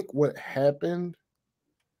think what happened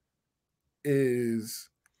is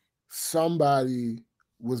somebody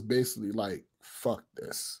was basically like, "Fuck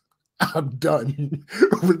this, I'm done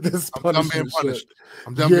with this punishment."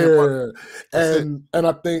 I'm done being punished. And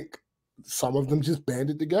I think some of them just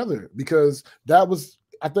banded together because that was.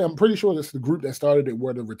 I'm pretty sure that's the group that started it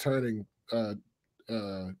were the returning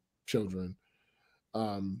children.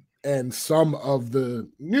 And some of the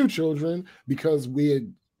new children, because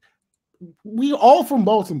we all from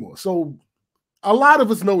Baltimore, so a lot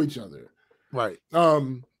of us know each other, right?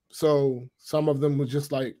 So some of them were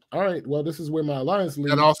just like, "All right, well, this is where my alliance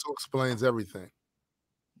leads." That also explains everything.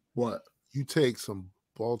 What? You take some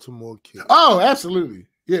Baltimore kids. Oh, absolutely,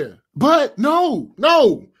 yeah. But no.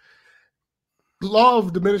 Law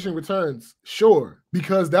of diminishing returns, sure,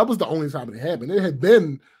 because that was the only time it happened. It had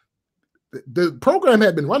been. The program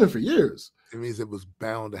had been running for years. It means it was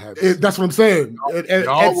bound to happen. That's what I'm saying. At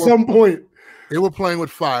some point, they were playing with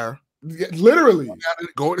fire. Literally.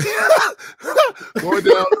 Going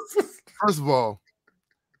down. First of all,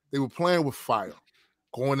 they were playing with fire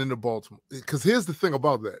going into Baltimore. Because here's the thing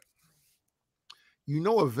about that.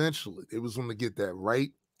 Eventually, it was going to get that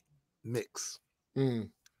right mix.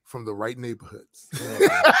 From the right neighborhoods,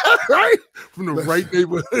 right? From the right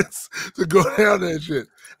neighborhoods to go down that shit.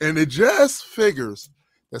 And it just figures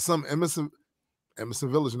that some Emerson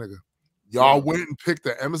Village nigga, y'all went and picked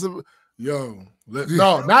the Emerson. No,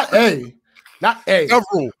 not A.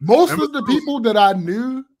 Several. Most of the people that I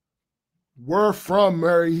knew were from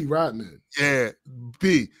Murray E. Rodman. Yeah,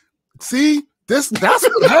 B. See? That's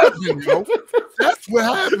what happened, yo. That's what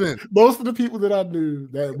happened. Most of the people that I knew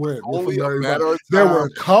that went were from Murray. There were a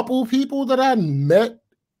couple people that I met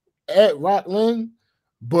at Rockland,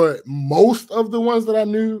 but most of the ones that I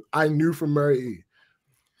knew from Murray E.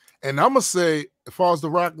 And I'm gonna say, as far as the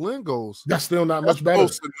Rockland goes, that's still not much better.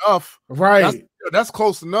 Close enough, right? That's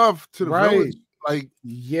close enough to the village. Like,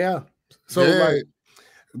 yeah. So like,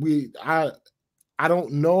 I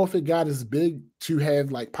don't know if it got as big to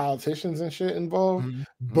have like politicians and shit involved,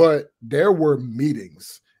 but there were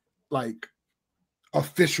meetings, like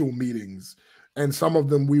official meetings, and some of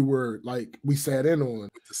them we sat in on.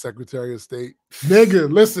 With the Secretary of State. Nigga,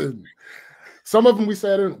 listen. Some of them we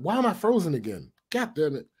sat in. Why am I frozen again? God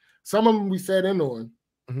damn it. Some of them we sat in on.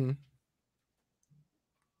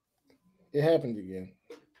 It happened again.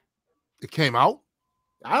 It came out?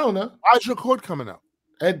 I don't know. Why's your cord coming out?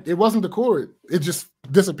 It wasn't the cord. It just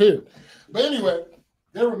disappeared. But anyway,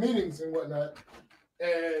 there were meetings and whatnot.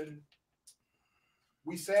 and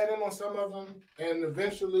we sat in on some of them, and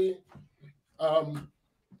eventually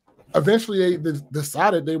they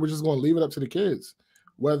decided they were just going to leave it up to the kids,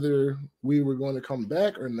 whether we were going to come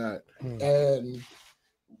back or not. And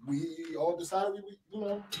we all decided we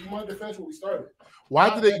wanted to finish what we started. Why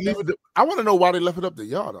did they leave it? I want to know why they left it up to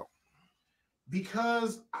y'all though.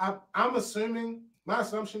 Because I'm assuming, my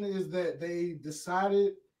assumption is that they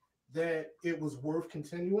decided that it was worth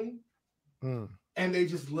continuing, and they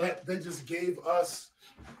just gave us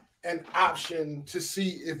an option to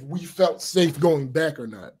see if we felt safe going back or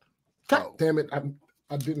not. God damn it!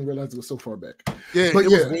 I didn't realize it was so far back. Yeah, but it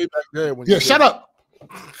was way back there. When shut up.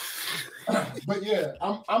 But yeah,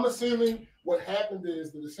 I'm assuming what happened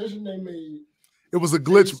is the decision they made. It was a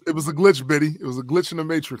glitch. It was a glitch, Biddy. It was a glitch in the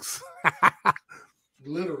matrix.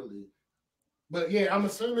 Literally. But yeah, I'm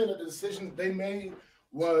assuming that the decision they made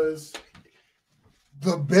was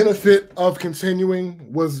the benefit of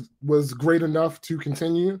continuing was great enough to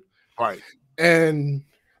continue. Right. And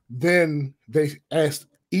then they asked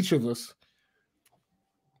each of us.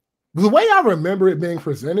 The way I remember it being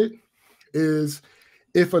presented is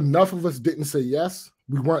if enough of us didn't say yes,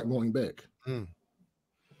 we weren't going back.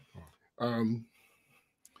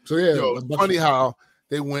 So yeah, it's funny how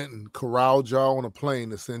they went and corralled y'all on a plane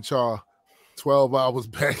to send y'all 12 hours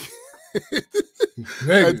back.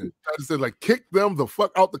 I just said, like, kick them the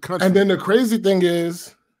fuck out the country. And then the crazy thing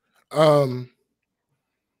is,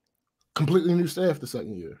 completely new staff the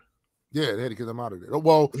second year. Yeah, they had to get them out of there.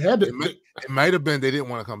 Well, it might have been they didn't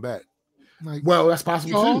want to come back. Like, well, that's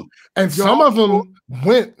possible too. And some of them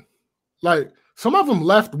some of them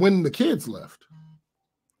left when the kids left.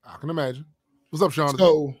 I can imagine. What's up, Sean?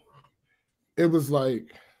 So it was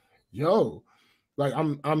like, yo, like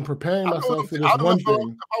I'm preparing myself for this one thing.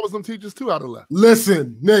 If I was them teachers too, I'd have left.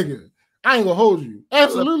 Listen, nigga, I ain't gonna hold you.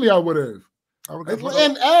 Absolutely, I would have.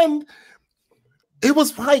 And it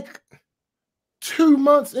was like 2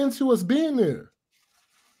 months into us being there.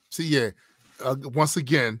 See, yeah. Once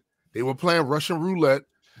again, they were playing Russian roulette,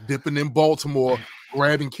 dipping in Baltimore,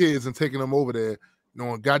 grabbing kids and taking them over there.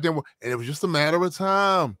 Goddamn, and it was just a matter of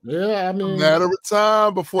time. Yeah, I mean, a matter of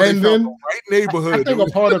time before they found the right neighborhood. I think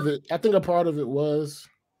a part of it was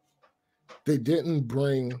they didn't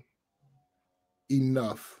bring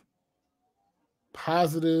enough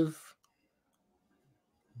positive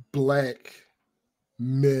black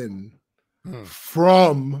men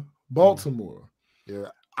from Baltimore. Yeah,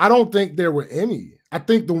 I don't think there were any. I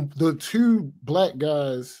think the two black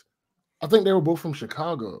guys, I think they were both from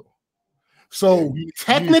Chicago. So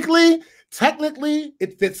technically,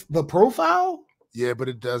 it fits the profile. Yeah, but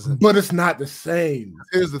it doesn't. But it's not the same.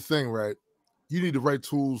 Here's the thing, right? You need the right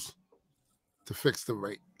tools to fix the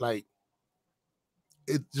right. Like,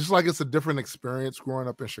 it just like it's a different experience growing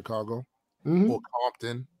up in Chicago or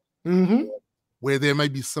Compton, where there may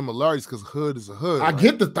be similarities because hood is a hood. I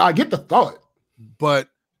get the thought, but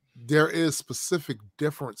there is specific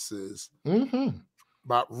differences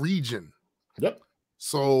about region. Yep.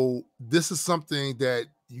 So this is something that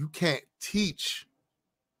you can't teach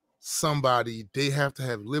somebody. They have to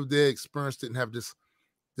have lived their experience and have this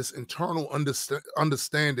internal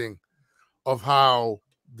understanding of how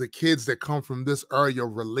the kids that come from this area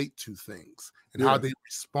relate to things and how they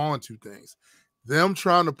respond to things. Them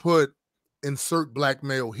trying to insert black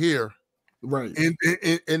male here, right,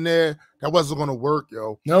 in there, that wasn't going to work,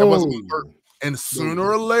 yo. No. That wasn't going to work. And sooner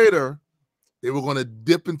or later, they were going to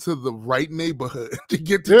dip into the right neighborhood to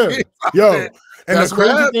get the kids out there. And the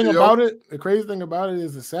crazy thing about it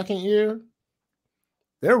is the second year,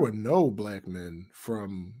 there were no black men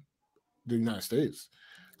from the United States.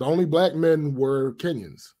 The only black men were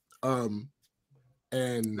Kenyans. And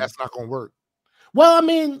that's not going to work. Well, I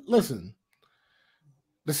mean, listen,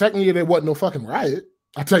 the second year there wasn't no fucking riot.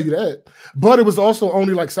 I'll tell you that. But it was also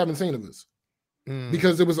only like 17 of us.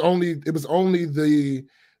 Because there was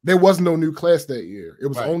no new class that year. It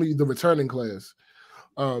was only the returning class.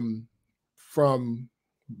 It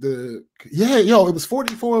was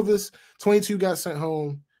 44 of us, 22 got sent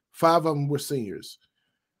home, 5 of them were seniors.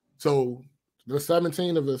 So the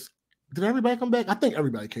 17 of us, did everybody come back? I think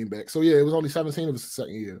everybody came back. So yeah, it was only 17 of us the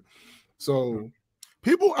second year. So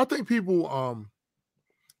I think people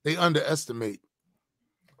they underestimate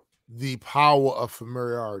the power of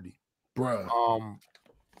familiarity. Bruh.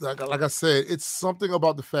 Like I said, it's something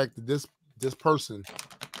about the fact that this person,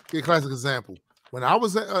 a classic example. When I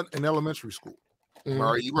was in elementary school,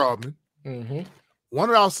 Murray E. Rodman, one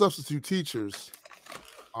of our substitute teachers,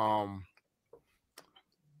 what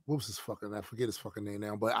was his fucking? I forget his fucking name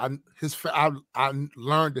now. But I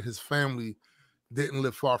learned that his family didn't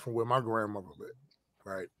live far from where my grandmother lived.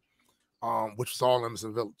 Right. which was all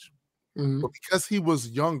Emerson Village. Mhm. But because he was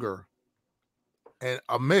younger and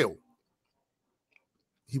a male,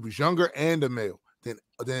 he was younger and a male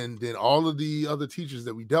than all of the other teachers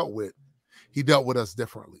that we dealt with. He dealt with us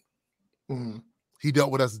differently. Mhm. He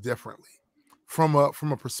dealt with us differently from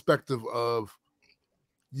a perspective of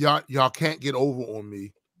y'all can't get over on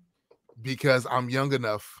me because I'm young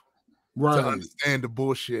enough to understand the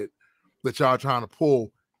bullshit that y'all trying to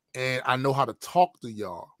pull, and I know how to talk to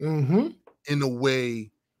y'all Mhm. in a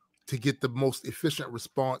way to get the most efficient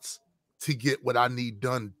response to get what I need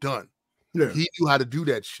done. Yeah. He knew how to do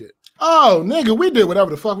that shit. Oh, nigga, we did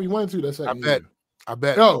whatever the fuck we wanted to that second year. I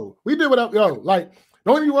bet. Yo, we did whatever. Yo, like,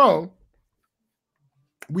 don't get me wrong.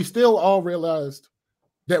 We still all realized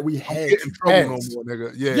that we had to trouble no more,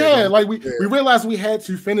 nigga. Yeah, like we realized we had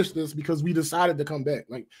to finish this because we decided to come back.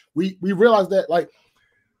 Like we realized that like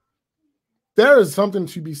there is something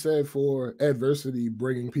to be said for adversity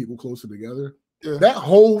bringing people closer together. Yeah. That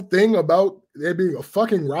whole thing about there being a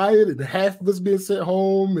fucking riot and half of us being sent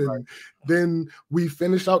home, and then we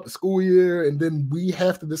finish out the school year, and then we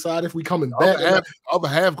have to decide if we coming back. Other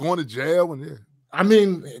half going to jail, and I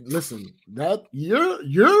mean, listen, that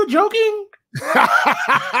you're joking.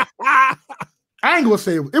 I ain't gonna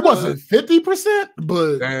say it wasn't 50%,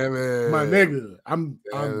 but my nigga, I'm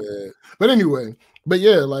but anyway, but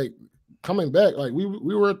yeah, like coming back, like we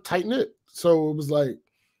were tight knit, so it was like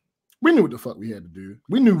we knew what the fuck we had to do.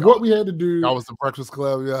 We knew what we had to do. That was the Breakfast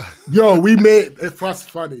Club, yeah. Yo, we made it's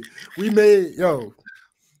funny. We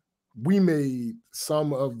made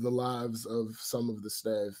some of the lives of some of the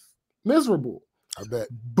staff miserable. I bet.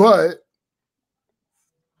 But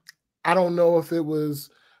I don't know if it was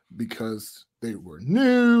because they were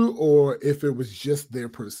new or if it was just their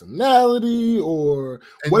personality or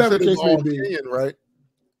whatever the case may be. Kenyan, right?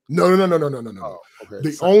 No. Oh, okay.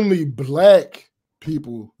 The only black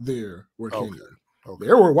people there were Kenyan. Okay.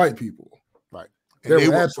 There were white people. Right. And there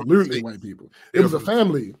were absolutely white people. It was a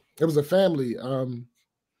family. It was a family.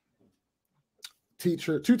 Two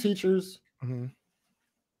teachers, mm-hmm.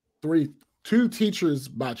 two teachers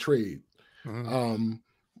by trade. Mm-hmm.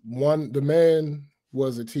 The man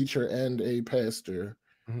was a teacher and a pastor.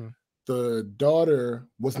 Mm-hmm. The daughter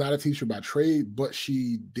was not a teacher by trade, but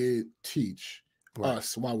she did teach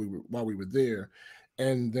us while we were there.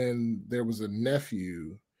 And then there was a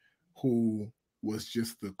nephew who was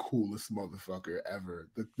just the coolest motherfucker ever.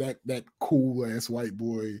 That cool ass white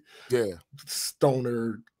boy,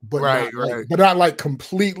 stoner, but not like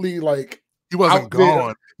completely like he wasn't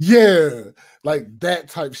gone. Yeah, like that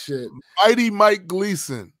type shit. Mighty Mike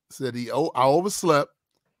Gleason said I overslept,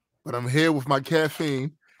 but I'm here with my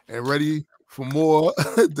caffeine and ready for more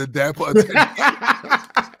the dapper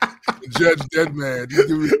Judge Deadman. Just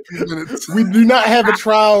give me a few minutes. We do not have a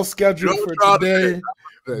trial scheduled for today,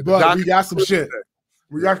 but we got some shit.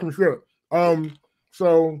 We got some shit.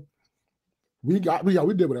 So we did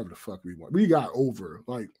whatever the fuck we want. We got over.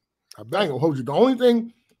 Like I ain't gonna hold you. The only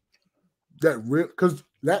thing that because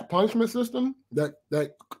that punishment system that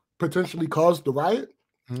potentially caused the riot,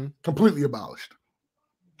 completely abolished.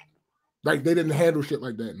 Like they didn't handle shit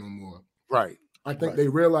like that no more. Right. I think they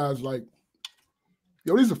realized like,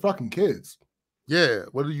 yo, these are fucking kids. Yeah.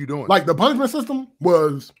 What are you doing? Like the punishment system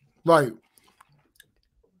was like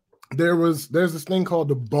there's this thing called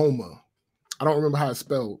the BOMA. I don't remember how it's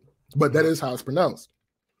spelled, but that is how it's pronounced.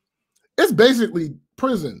 It's basically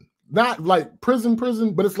prison. Not like prison,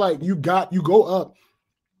 but it's like you go up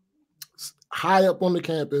high up on the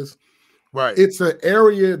campus. Right. It's an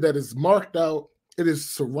area that is marked out. It is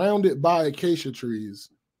surrounded by acacia trees.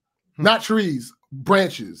 Not trees,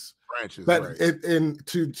 branches. And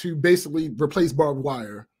to basically replace barbed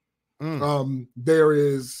wire. There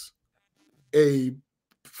is a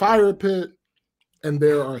fire pit and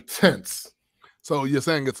there are tents. So you're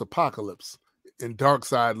saying it's apocalypse. And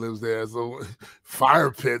Darkseid lives there, so fire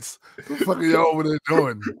pits. What the fuck are y'all over there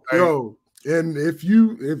doing? Like, yo, and if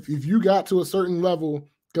you got to a certain level,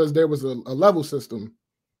 because there was a level system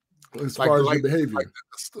as far as your behavior, like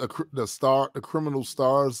the criminal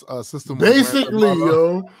stars system. Basically,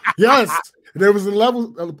 yo, yes, there was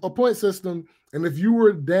a point system, and if you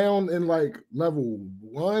were down in like level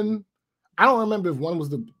 1. I don't remember if 1 was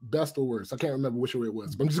the best or worst. I can't remember which way it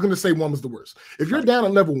was. But I'm just going to say 1 was the worst. If you're down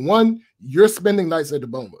at level 1, you're spending nights at the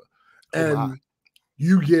BOMA. And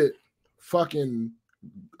you get fucking,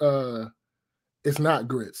 it's not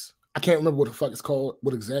grits. I can't remember what the fuck it's called,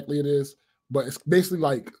 what exactly it is. But it's basically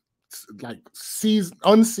like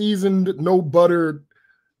unseasoned, no butter,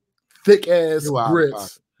 thick ass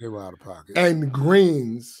grits. They were out of pocket. And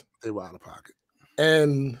greens. They were out of pocket.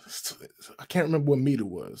 and I can't remember what meet it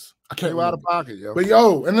was. I can't out of pocket, yo. But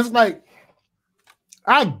yo, and it's like,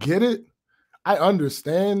 I get it. I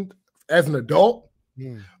understand as an adult,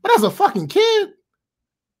 but as a fucking kid,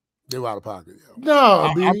 they were out of pocket, yo. No,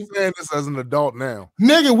 I'm saying this as an adult now.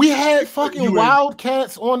 Nigga, we had fucking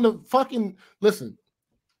Wildcats on the fucking listen.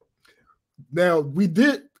 Now we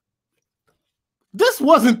did. This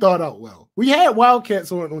wasn't thought out well. We had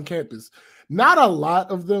Wildcats on campus. Not a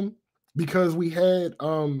lot of them because we had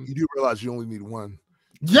You do realize you only need one.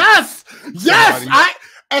 Yes. I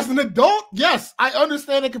as an adult, yes, I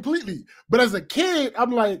understand it completely. But as a kid,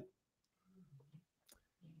 I'm like,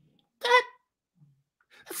 that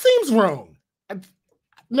seems wrong.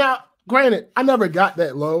 Now, granted, I never got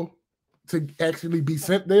that low to actually be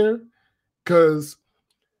sent there because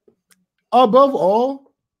above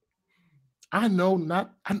all, I know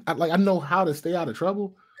I know how to stay out of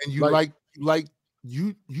trouble. And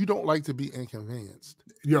you you don't like to be inconvenienced.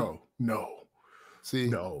 Yo, no. See,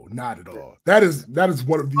 no, not at all. That is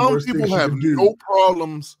one of the worst things people have do. No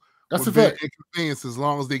problems. That's a fact. Inconvenience as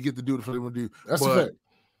long as they get to do what they want to do. That's a fact.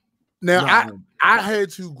 Now I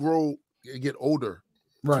had to grow and get older.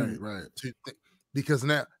 Right. Because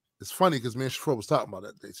now it's funny because me and Shafro was talking about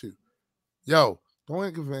that day too. Yo, don't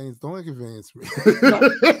inconvenience me.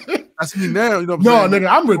 That's me now. You know what I'm saying? Nigga,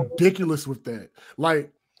 I'm ridiculous with that.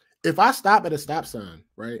 Like, if I stop at a stop sign,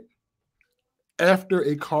 right, after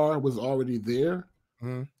a car was already there,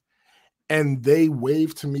 and they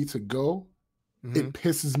wave to me to go, it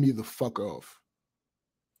pisses me the fuck off.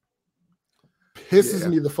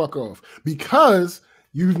 Me the fuck off because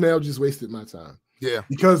you've now just wasted my time. Yeah.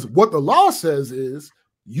 Because what the law says is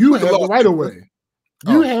you have the right of way.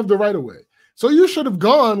 You have the right of way. So you should have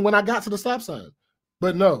gone when I got to the stop sign.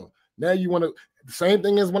 But no, now you want to, the same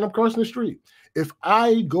thing as when I'm crossing the street. If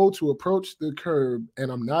I go to approach the curb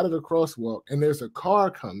and I'm not at a crosswalk and there's a car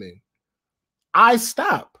coming, I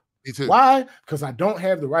stop. Me too. Why? Because I don't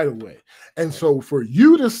have the right of way. And so for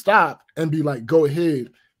you to stop and be like, go ahead,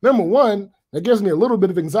 number one, that gives me a little bit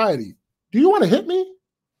of anxiety. Do you want to hit me?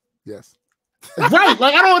 Yes. Right.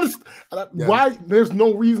 Like, I don't understand why there's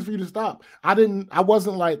no reason for you to stop. I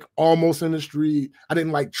wasn't like almost in the street. I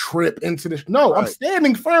didn't like trip into the no, right. I'm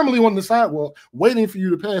standing firmly on the sidewalk waiting for you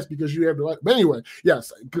to pass because you have the right. But anyway,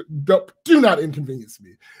 yes, do not inconvenience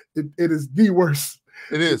me. It is the worst.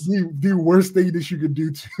 It is the worst thing that you could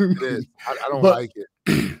do to me. It is. I don't like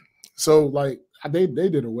it. So like they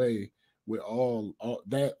did away with all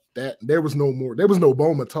that there was no more. There was no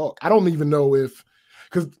Boma talk. I don't even know if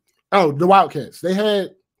because the Wildcats. They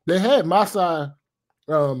had Masai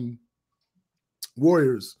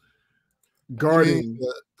Warriors guarding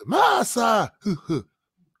the Masai.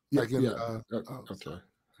 Okay.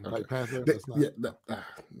 Like Panther?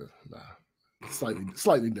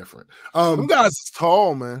 Slightly different. Some guys is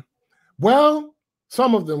tall, man. Well,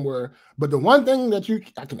 some of them were, but the one thing that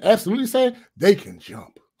I can absolutely say, they can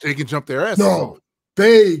jump. They can jump their ass. No,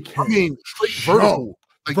 they can. I mean, straight vertical.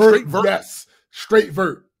 Like straight vert. Yes, straight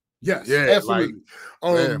vert. Yes, yeah, absolutely.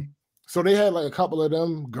 So they had like a couple of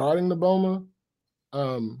them guarding the Boma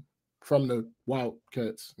from the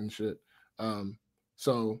Wildcats and shit.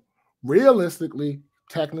 So realistically,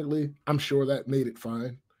 technically, I'm sure that made it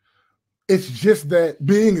fine. It's just that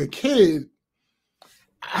being a kid,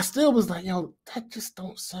 I still was like, yo, that just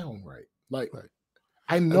don't sound right. Like,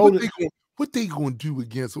 I know what they gonna do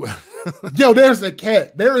against yo, there's a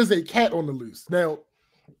cat. There is a cat on the loose. Now,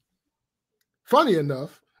 funny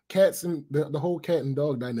enough, cats and the whole cat and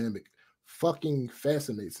dog dynamic fucking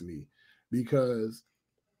fascinates me because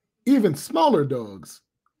even smaller dogs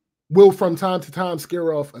will from time to time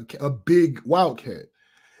scare off a big wildcat.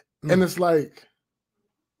 And it's like,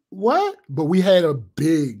 what? But we had a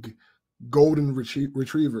big golden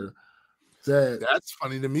retriever that's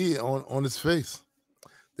funny to me on his face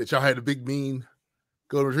that y'all had a big mean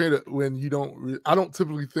golden retriever when you don't. I don't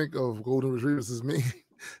typically think of golden retrievers as mean.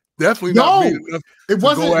 Definitely not mean enough. It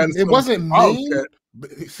wasn't mean.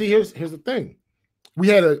 But see, here's the thing. We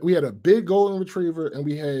had a big golden retriever and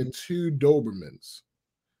we had two Dobermans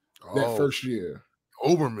that first year.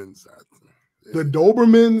 Dobermans. The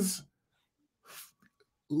Dobermans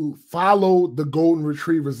followed the golden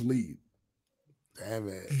retriever's lead. Damn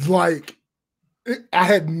it! Like I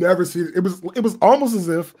had never seen it. It was almost as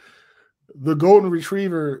if the golden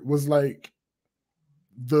retriever was like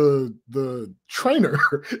the trainer,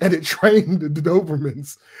 and it trained the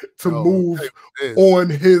Dobermans to move on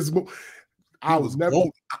his. I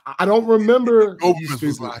don't remember. You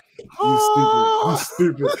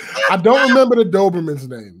stupid. I don't remember the Doberman's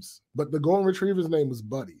names, but the golden retriever's name was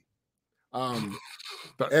Buddy.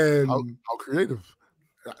 And how creative.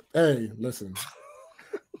 Hey, listen,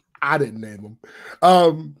 I didn't name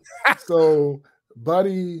him. So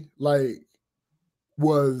Buddy like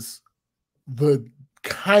was the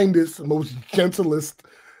kindest, most gentlest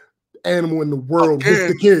animal in the world with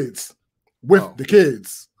the kids. The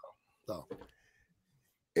kids. Oh.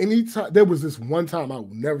 Anytime there was this one time I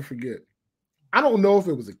will never forget. I don't know if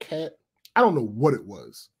it was a cat. I don't know what it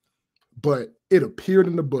was, but it appeared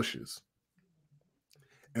in the bushes.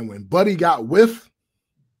 And when Buddy got whiff,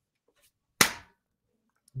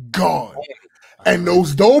 gone. And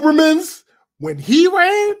those Dobermans, when he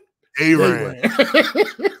ran, they ran.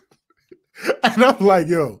 And I'm like,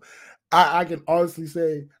 yo, I can honestly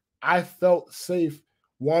say I felt safe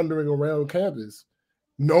wandering around campus,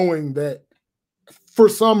 knowing that for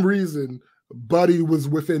some reason Buddy was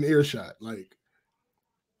within earshot. Like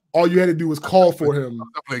all you had to do was call for him.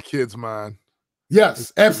 Definitely a kid's mind.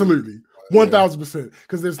 Yes, absolutely. 1000%.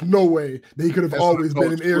 Because there's no way that he could have always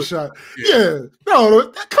been in earshot. Yeah.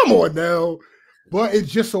 No, come on now. But it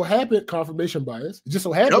just so happened, confirmation bias, it just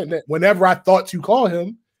so happened that whenever I thought to call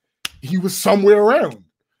him, he was somewhere around.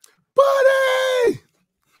 Buddy!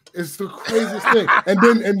 It's the craziest thing.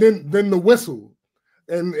 And then the whistle.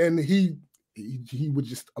 And he would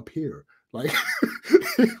just appear. Like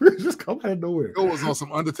he would just come out of nowhere. It was on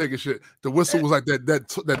some Undertaker shit. The whistle was like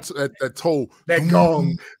that toll. That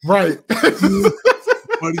gong. Right.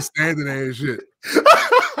 Buddy standing there and shit.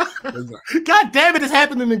 God damn it, it's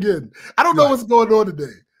happening again. I don't know what's going on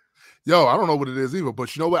today. Yo, I don't know what it is either.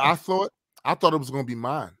 But you know what? I thought it was gonna be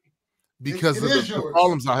mine because of the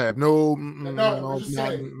problems I have. No, I'm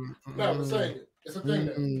saying it. It's a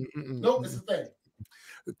thing. Nope, it's a thing.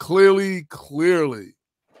 Clearly,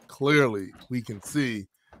 we can see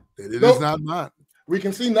that it is not mine. We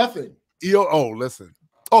can see nothing. Listen.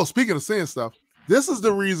 Oh, speaking of seeing stuff, this is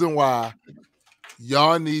the reason why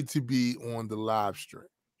y'all need to be on the live stream.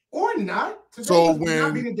 Or not. Today so when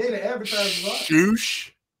not be the day to advertise live.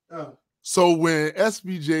 Shoosh. So when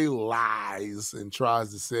SBJ lies and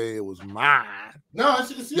tries to say it was mine,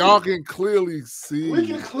 it's y'all can clearly see. We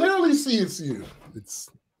can clearly see it's you.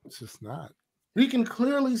 It's just not. We can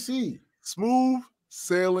clearly see. Smooth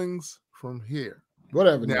sailings from here.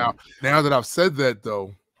 Whatever. Now that I've said that,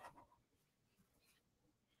 though,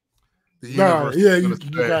 you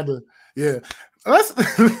gotta. Yeah. Let's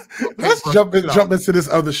jump into this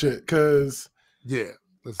other shit because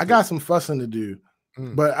I got some fussing to do,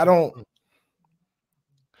 but I don't.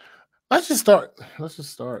 Let's just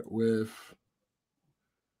start with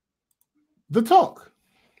the talk.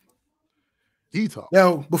 E-talk.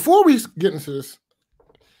 Now, before we get into this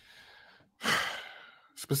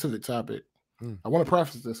specific topic, I want to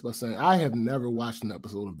preface this by saying I have never watched an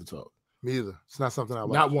episode of The Talk. Me either. It's not something I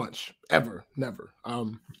watch. Not once. Ever. Never. I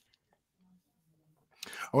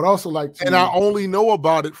would also like to... And I only know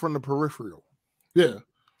about it from the peripheral. Yeah.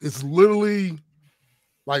 It's literally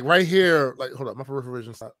like right here. Like, hold up. My peripheral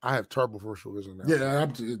vision. I have terrible peripheral vision now. Yeah.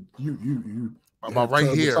 You about right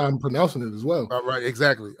here. I'm pronouncing it as well. Right.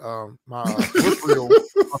 Exactly. My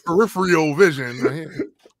peripheral vision right here.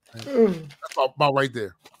 That's about right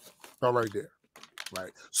there. About right there.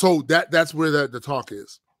 Right. So that's where the talk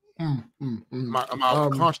is. My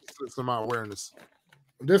consciousness and my awareness.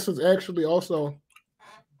 This is actually also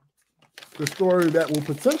the story that will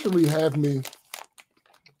potentially have me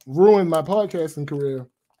ruin my podcasting career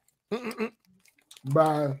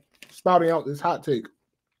by spouting out this hot take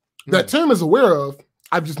that Tim is aware of.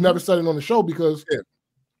 I've just never said it on the show because it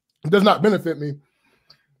does not benefit me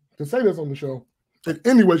to say this on the show in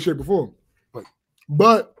any way, shape, or form. Right.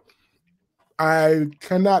 But I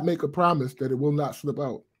cannot make a promise that it will not slip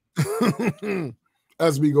out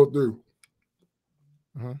as we go through.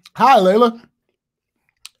 Hi, Layla.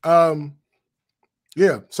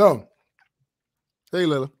 So hey,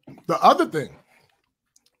 Layla. The other thing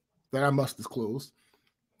that I must disclose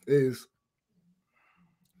is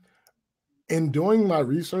in doing my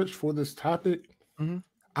research for this topic,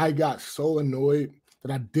 I got so annoyed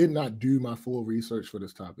that I did not do my full research for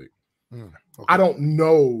this topic. Okay. I don't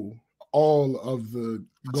know all of the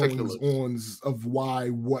goings-ons of why,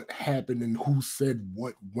 what happened, and who said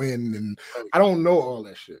what, when, and I don't know all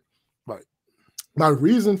that shit. Right. My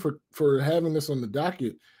reason for having this on the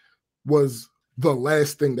docket was the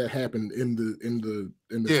last thing that happened in the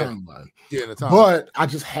timeline. Yeah, in the timeline. But I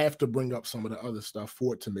just have to bring up some of the other stuff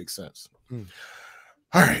for it to make sense.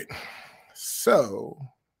 All right. So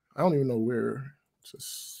I don't even know where to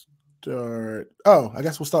start. Oh, I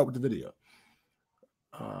guess we'll start with the video.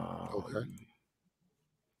 Okay.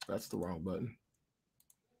 That's the wrong button.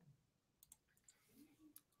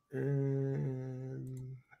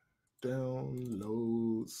 And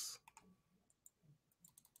downloads.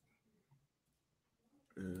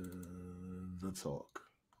 The talk.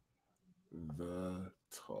 The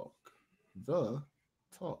talk. The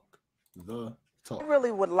talk. The talk. I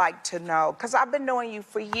really would like to know, because I've been knowing you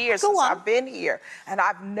for years Go since on. I've been here, and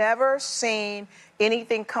I've never seen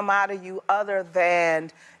anything come out of you other than,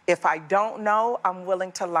 if I don't know, I'm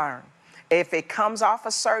willing to learn. If it comes off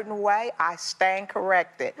a certain way, I stand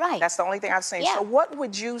corrected. Right. That's the only thing I've seen. Yeah. So what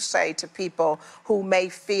would you say to people who may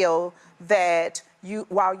feel that you,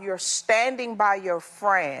 while you're standing by your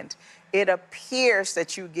friend, it appears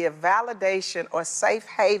that you give validation or safe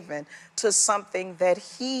haven to something that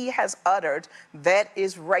he has uttered that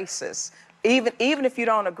is racist, even if you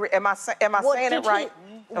don't agree? Am I saying it right?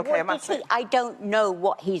 I don't know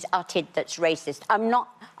what he's uttered that's racist. I'm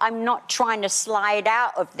not trying to slide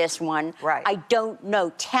out of this one. Right. I don't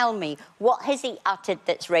know. Tell me, what has he uttered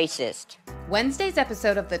that's racist? Wednesday's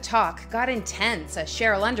episode of The Talk got intense as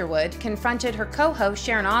Cheryl Underwood confronted her co-host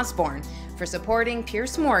Sharon Osbourne for supporting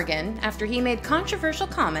Piers Morgan after he made controversial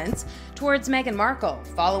comments towards Meghan Markle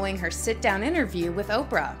following her sit-down interview with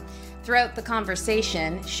Oprah. Throughout the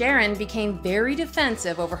conversation, Sharon became very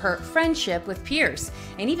defensive over her friendship with Piers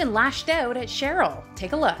and even lashed out at Cheryl.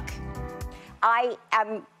 Take a look.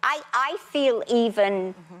 I feel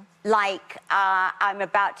even like I'm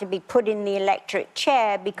about to be put in the electric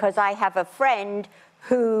chair because I have a friend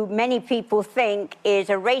who many people think is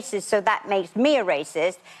a racist, so that makes me a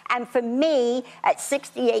racist. And for me, at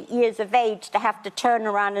 68 years of age, to have to turn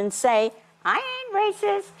around and say, I ain't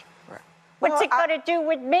racist. Right. What's it got to do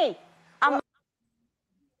with me?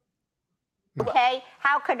 Okay,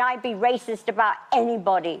 how can I be racist about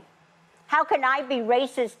anybody? How can I be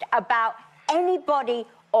racist about anybody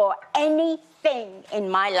or anything in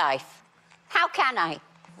my life? How can I?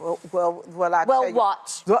 Well, I Well, tell you,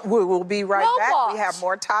 what? We will be right Well, back. what? We have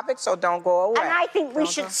more topics, so don't go away. And I think we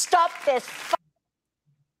should stop this.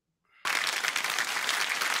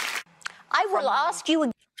 I will ask you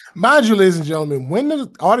again. Mind you, ladies and gentlemen, when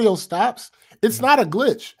the audio stops, it's not a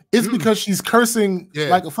glitch. It's because she's cursing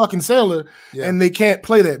like a fucking sailor, and they can't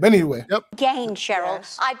play that. But anyway. Again, Cheryl,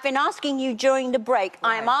 Yes. I've been asking you during the break.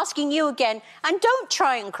 Right. I'm asking you again. And don't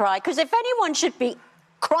try and cry, because if anyone should be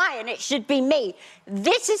crying, it should be me.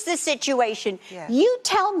 This is the situation. Yes. You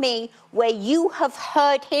tell me where you have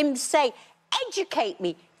heard him say, educate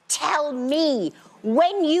me. Tell me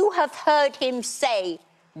when you have heard him say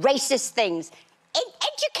racist things.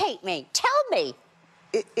 Educate me. Tell me.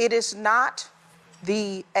 It is not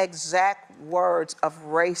the exact words of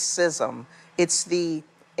racism. It's the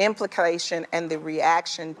implication and the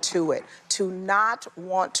reaction to it. To not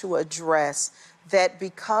want to address that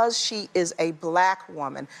because she is a black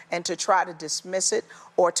woman and to try to dismiss it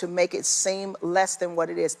or to make it seem less than what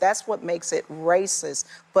it is. That's what makes it racist.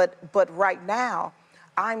 But right now,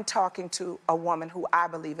 I'm talking to a woman who I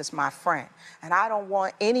believe is my friend. And I don't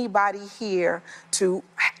want anybody here to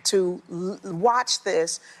watch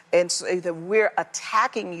this and say that we're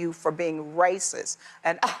attacking you for being racist.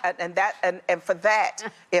 And for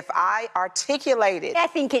that, if I articulated I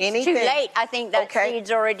think it's anything, too late. I think that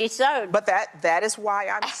seed's already sown. But that is why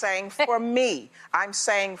I'm saying for me. I'm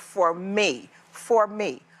saying for me. For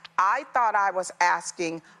me. I thought I was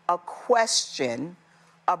asking a question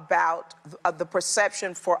about the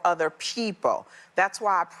perception for other people. That's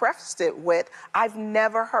why I prefaced it with, I've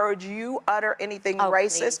never heard you utter anything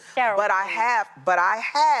racist, Cheryl, but I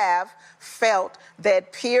have felt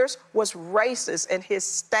that Piers was racist in his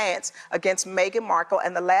stance against Meghan Markle.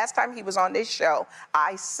 And the last time he was on this show,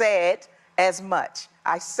 I said as much.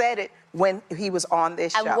 I said it when he was on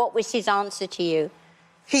this show. And what was his answer to you?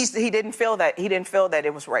 He didn't feel that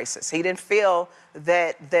it was racist. He didn't feel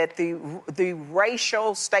that the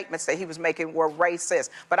racial statements that he was making were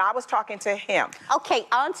racist. But I was talking to him. Okay,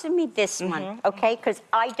 answer me this one, okay? Because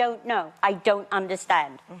I don't know. I don't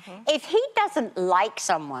understand. If he doesn't like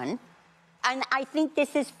someone, and I think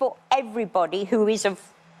this is for everybody who is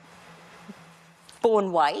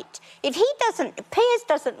born white, if Piers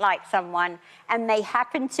doesn't like someone and they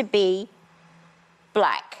happen to be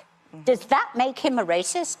black, does that make him a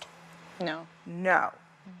racist? No. No.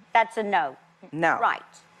 That's a no. No. Right.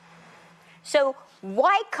 So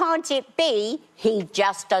why can't it be he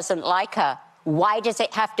just doesn't like her? Why does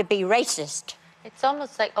it have to be racist? It's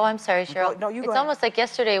almost like, oh, I'm sorry, Cheryl. No, you go It's ahead. almost like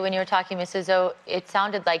yesterday when you were talking, Mrs. O, it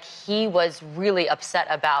sounded like he was really upset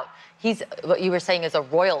about, what you were saying is a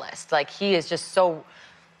royalist. Like, he is just so,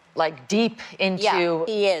 like, deep into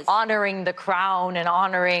he is. honoring the crown and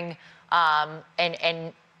honoring,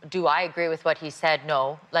 and do I agree with what he said?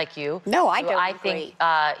 No, like you. No, I don't I agree.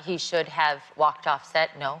 think he should have walked off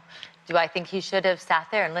set? No. Do I think he should have sat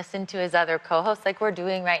there and listened to his other co-hosts like we're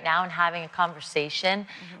doing right now and having a conversation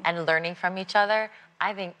and learning from each other?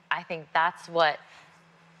 I think that's what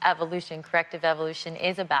evolution, corrective evolution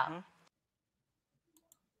is about.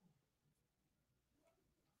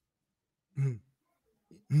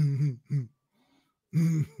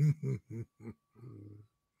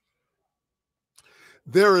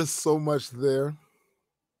 There is so much there.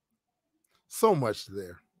 So much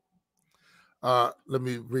there. Let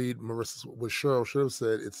me read Marissa what Cheryl should have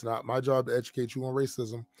said. It's not my job to educate you on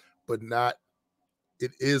racism, but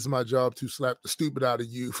it is my job to slap the stupid out of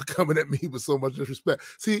you for coming at me with so much disrespect.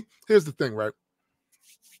 See, here's the thing, right?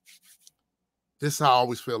 This is how I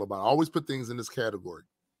always feel about it. I always put things in this category.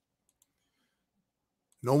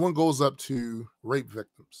 No one goes up to rape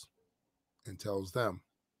victims and tells them,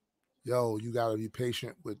 yo, you got to be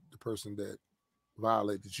patient with the person that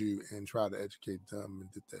violated you and try to educate them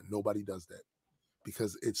and did that. Nobody does that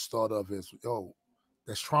because it's thought of as, yo,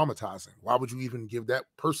 that's traumatizing. Why would you even give that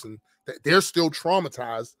person that they're still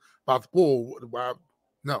traumatized by the bull? Why?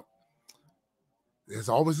 No. There's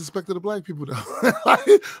always expected of black people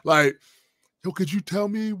though. like, yo, could you tell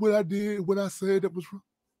me what I did, what I said that was wrong?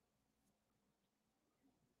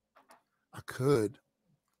 I could,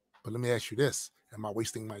 but let me ask you this. Am I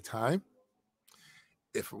wasting my time?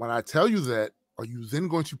 If when I tell you that, are you then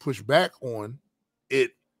going to push back on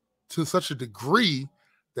it to such a degree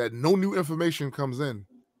that no new information comes in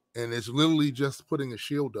and it's literally just putting a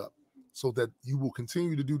shield up so that you will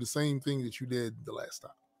continue to do the same thing that you did the last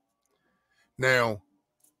time? Now,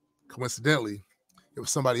 coincidentally, it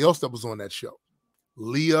was somebody else that was on that show.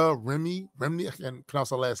 Leah Remini, I can't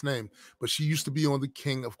pronounce her last name, but she used to be on the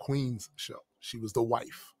King of Queens show. She was the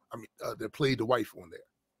wife. That played the wife on there.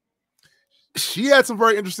 She had some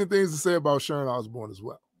very interesting things to say about Sharon Osbourne as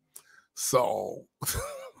well. So,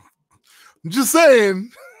 I'm just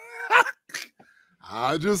saying.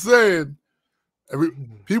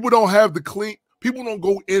 People don't have the clean, people don't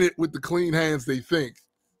go in it with the clean hands they think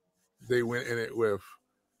they went in it with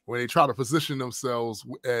when they try to position themselves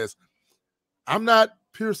as, I'm not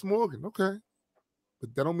Piers Morgan, okay.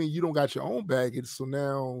 But that don't mean you don't got your own baggage. So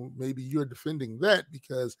now maybe you're defending that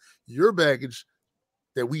because your baggage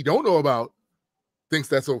that we don't know about thinks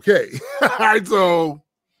that's okay. All right, so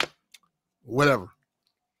whatever.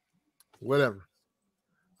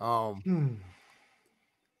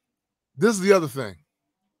 This is the other thing.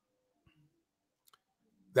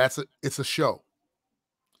 It's a show.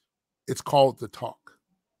 It's called The Talk.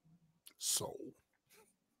 So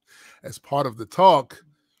as part of the talk,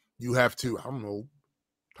 you have to, I don't know,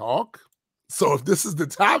 talk. So if this is the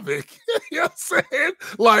topic, you know what I'm saying?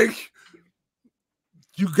 Like,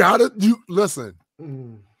 listen.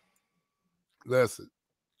 Listen.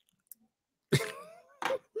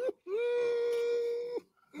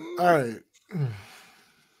 All right.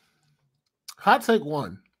 Hot take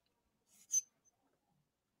one.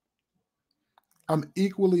 I'm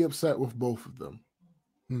equally upset with both of them.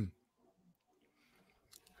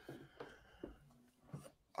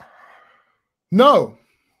 No.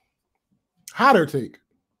 Hotter take.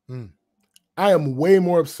 I am way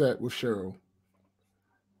more upset with Cheryl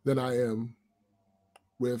than I am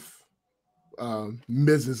with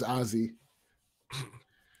Mrs. Ozzy.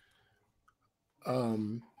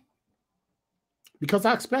 Because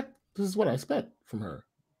this is what I expect from her.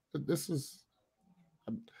 This is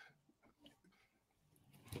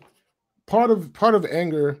part of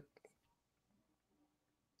anger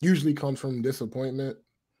usually comes from disappointment.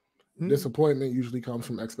 Disappointment usually comes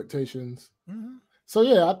from expectations. So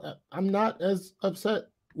yeah, I'm not as upset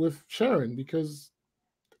with Sharon because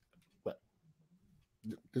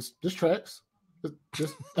this tracks.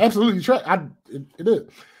 This absolutely tracks. It is.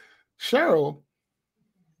 Cheryl.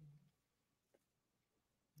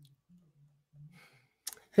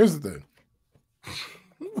 Here's the thing.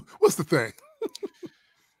 What's the thing?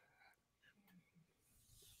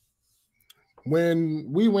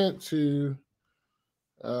 When we went to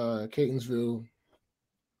Catonsville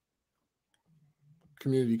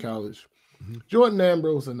Community College, Jordan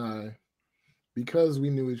Ambrose and I, because we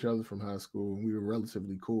knew each other from high school and we were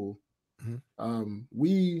relatively cool,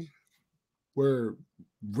 we were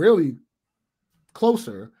really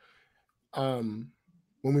closer when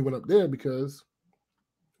we went up there because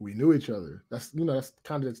we knew each other. That's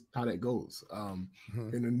kind of how that goes.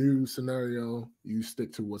 In a new scenario, you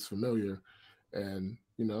stick to what's familiar, and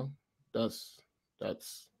that's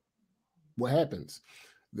what happens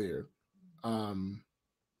there.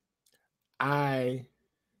 I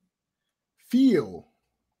feel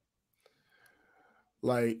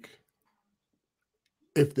like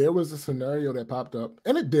if there was a scenario that popped up,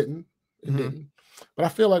 and it didn't, but I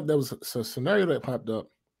feel like there was a scenario that popped up,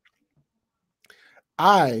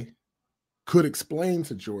 I could explain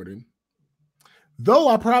to Jordan Though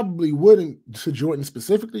I probably wouldn't to Jordan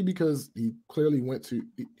specifically because he clearly went to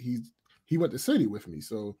he went to City with me.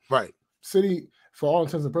 So Right. City, for all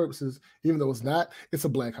intents and purposes, even though it's not, it's a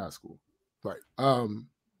black high school. Right.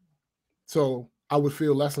 So I would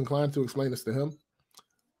feel less inclined to explain this to him,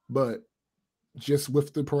 but just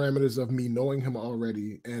with the parameters of me knowing him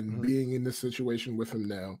already and being in this situation with him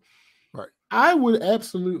now, right, I would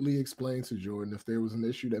absolutely explain to Jordan if there was an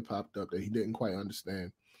issue that popped up that he didn't quite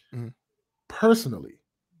understand, personally,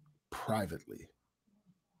 privately,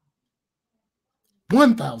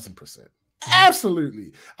 1000%,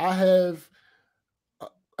 absolutely. I have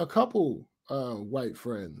a couple white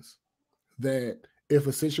friends that if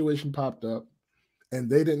a situation popped up and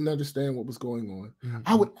they didn't understand what was going on,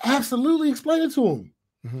 I would absolutely explain it to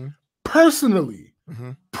them personally,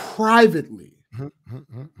 privately.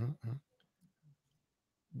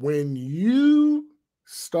 When you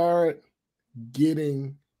start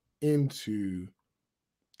getting into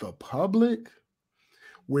the public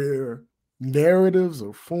where narratives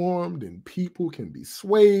are formed and people can be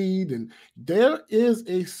swayed, and there is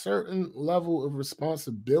a certain level of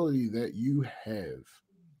responsibility that you have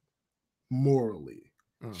morally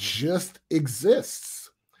just exists.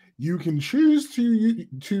 You can choose to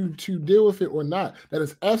deal with it or not. That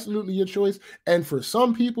is absolutely your choice. And for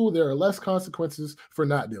some people, there are less consequences for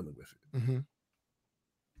not dealing with it.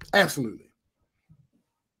 Absolutely.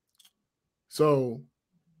 So,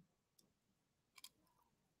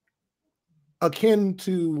 akin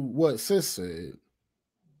to what Sis said,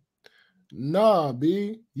 nah,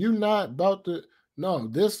 B, you not about to. No,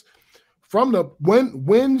 this from the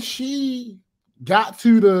when she got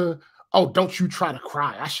to the, oh, don't you try to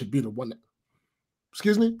cry. I should be the one that.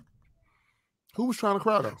 Excuse me? Who was trying to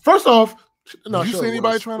cry though? First off, no, did you see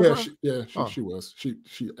anybody trying to cry? She was.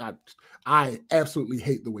 I absolutely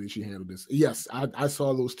hate the way that she handled this. Yes, I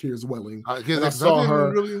saw those tears welling. And I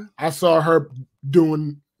saw her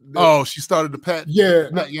doing. She started to pat. Yeah.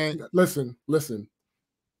 Listen.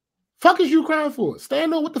 Fuck is you crying for?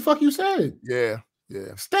 Stand on what the fuck you said. Yeah.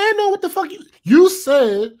 Stand on what the fuck you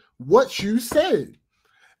said. What you said.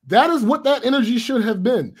 That is what that energy should have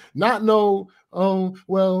been. Not no, oh,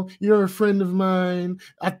 well, you're a friend of mine.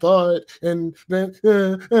 I thought, and then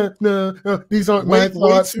no, these aren't my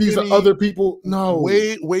thoughts. These are other people. No,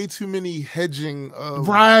 way too many hedging.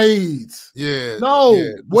 Right. Yeah.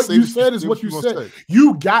 No, what you said is what you said.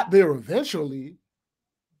 You got there eventually.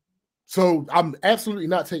 So I'm absolutely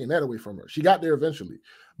not taking that away from her. She got there eventually,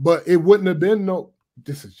 but it wouldn't have been no.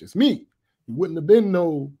 This is just me. It wouldn't have been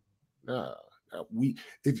no.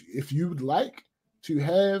 If you'd like to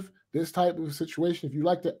have this type of situation, if you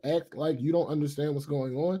like to act like you don't understand what's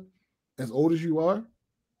going on, as old as you are,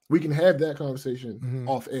 we can have that conversation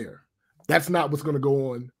off air. That's not what's going to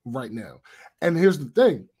go on right now. And here's the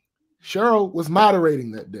thing. Cheryl was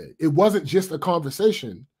moderating that day. It wasn't just a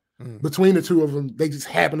conversation between the two of them. They just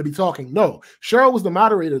happened to be talking. No, Cheryl was the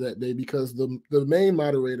moderator that day because the main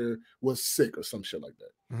moderator was sick or some shit like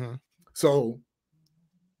that. So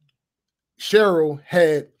Cheryl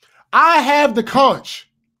I have the conch.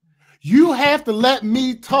 You have to let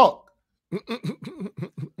me talk.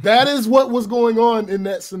 That is what was going on in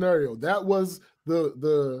that scenario. That was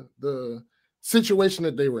the situation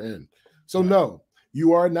that they were in. So no,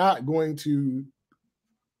 you are not going to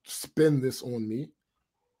spin this on me.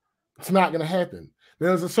 It's not going to happen.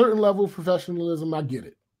 There's a certain level of professionalism. I get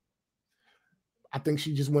it. I think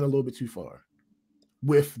she just went a little bit too far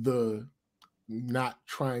with the not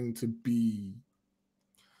trying to be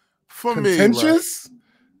for contentious. Me,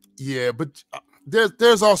 yeah, but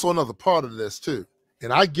there's also another part of this too,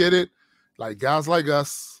 and I get it. Like guys like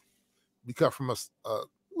us, we cut from a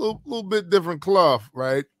little bit different cloth,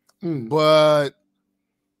 right? But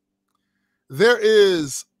there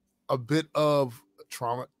is a bit of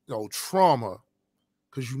trauma,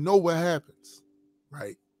 because you know what happens,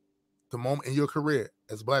 right? The moment in your career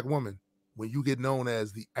as a Black woman when you get known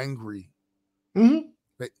as the angry.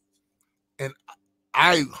 And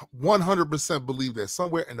I 100% believe that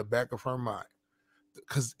somewhere in the back of her mind,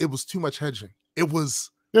 because it was too much hedging. It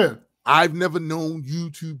was, I've never known you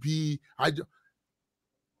to be,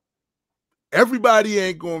 everybody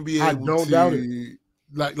ain't going to be able to. I don't doubt it.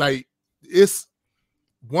 Like it's,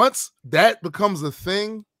 once that becomes a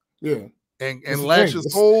thing, and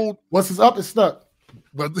lashes hold. Once it's up, it's stuck.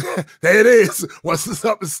 But there it is. Once it's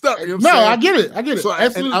up, it's stuck. You know what I'm saying? I get it. So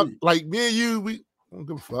absolutely. Like me and you, we don't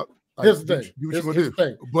give a fuck. Like, here's the thing. Do what you want to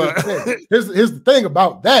do. But here's the thing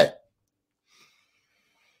about that.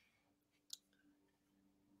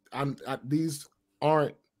 These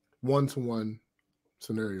aren't one-to-one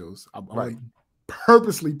scenarios. I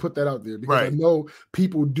purposely put that out there because I know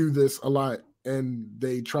people do this a lot and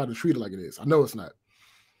they try to treat it like it is. I know it's not.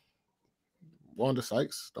 Wanda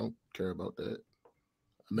Sykes don't care about that.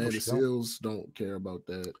 Amanda Seals don't care about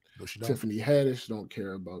that. No, she don't. Tiffany Haddish don't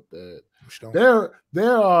care about that. No, she don't.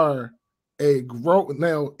 There are a growth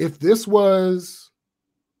now. If this was,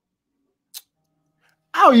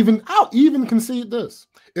 I'll even concede this.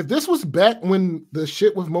 If this was back when the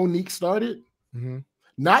shit with Monique started,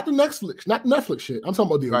 not the Netflix shit. I'm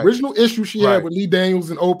talking about the original issue she had with Lee Daniels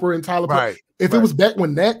and Oprah and Tyler. If it was back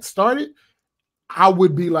when that started, I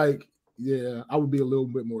would be like, yeah, I would be a little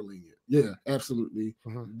bit more lenient. Yeah, absolutely.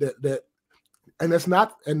 That, and that's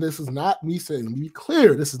not, and this is not me saying. Let me be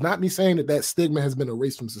clear. This is not me saying that stigma has been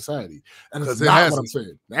erased from society, and it's not what I'm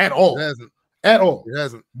saying at all. It hasn't. At all. It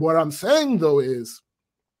hasn't. What I'm saying though is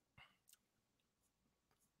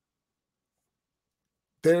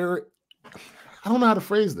there. I don't know how to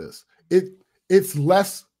phrase this. It's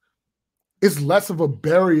less of a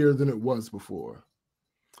barrier than it was before.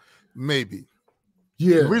 Maybe.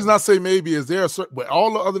 Yeah. The reason I say maybe is there are certain, but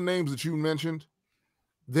all the other names that you mentioned,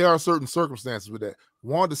 there are certain circumstances with that.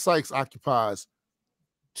 Wanda Sykes occupies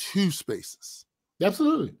 2 spaces.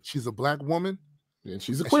 Absolutely. She's a Black woman. And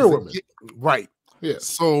she's a queer woman. Right. Yeah.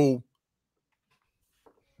 So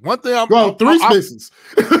one thing 3 spaces.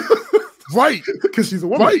 Right. Because she's a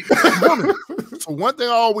woman. Right. She's a woman. So one thing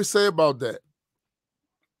I always say about that,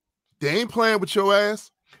 they ain't playing with your ass.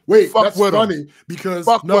 Wait, that's funny because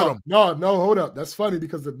no, hold up. That's funny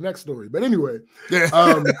because of the next story. But anyway, that's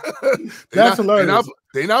hilarious.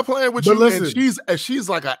 They're not playing with but you. Listen, and she's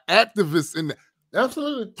like an activist in that.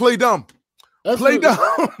 Absolutely. Play dumb. Absolutely. Play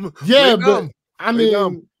dumb. Yeah, Play but dumb. I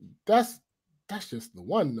mean, that's just the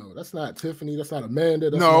one though. That's not Tiffany. That's not Amanda.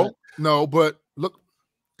 No, but look,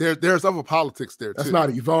 there's other politics there too. That's not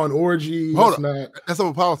Yvonne Orji. That's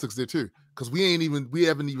other politics there too. Because we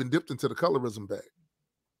haven't even dipped into the colorism bag.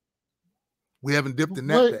 We haven't dipped in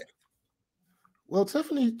that bag. Well,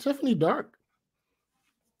 Tiffany dark.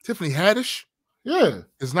 Tiffany Haddish,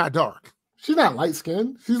 is not dark. She's not light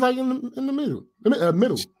skinned. She's like in the middle.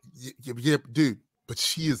 Middle. Yeah, dude. But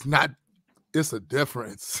she is not. It's a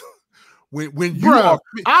difference. when you are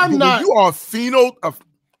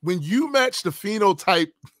when you match the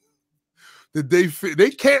phenotype that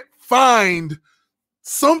they can't find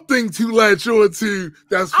something to latch on to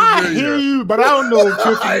that's familiar. I hear you, but I don't know if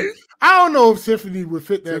Tiffany. I don't know if Tiffany would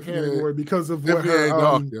fit that category because of what her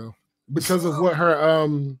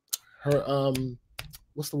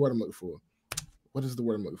what's the word I'm looking for? What is the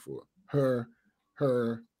word I'm looking for?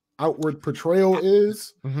 Her outward portrayal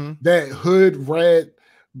is that hood rat,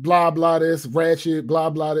 blah blah this, ratchet, blah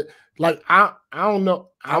blah that. Like I don't know.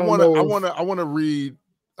 I want to read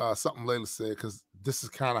something Layla said because this is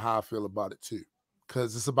kind of how I feel about it too.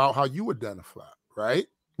 Because it's about how you identify, right?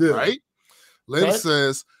 Yeah. Right? Layla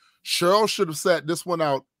says Cheryl should have sat this one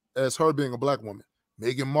out as her being a Black woman.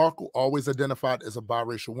 Meghan Markle always identified as a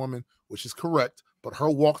biracial woman, which is correct, but her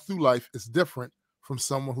walk through life is different from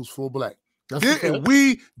someone who's full Black. Didn't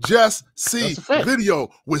we just see video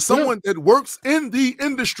with someone that works in the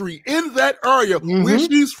industry in that area where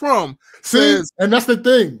she's from? And that's the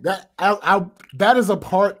thing that that is a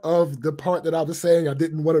part of the part that I was saying I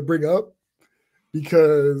didn't want to bring up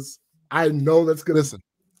because I know that's gonna listen.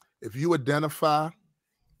 If you identify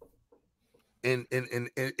and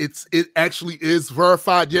it actually is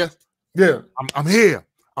verified, yes. Yeah, I'm here.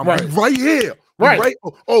 I'm right here. Right.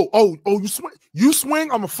 Oh, you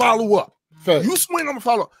swing, I'm gonna follow up. Fact. You swing, I'm gonna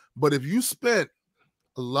follow up. But if you spent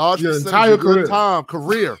a large entire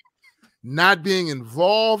career not being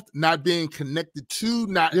involved, not being connected to,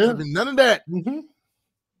 not having none of that.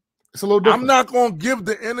 It's a little different. I'm not gonna give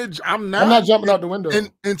the energy. I'm not jumping out the window.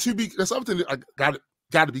 And to be that's something that I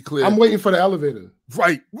got to be clear. I'm waiting for the elevator.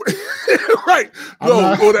 Right. Right.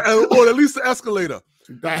 No, or at least the escalator.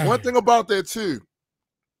 One thing about that too,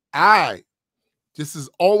 this has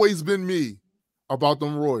always been me about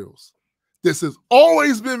them Royals. This has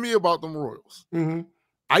always been me about them Royals.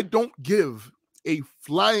 I don't give a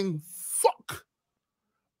flying fuck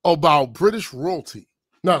about British royalty.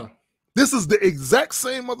 No. This is the exact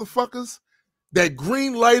same motherfuckers that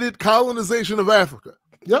green-lighted colonization of Africa.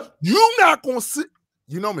 Yep. You not gonna sit,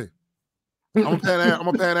 you know me. I'm a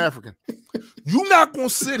Pan-African. You not gonna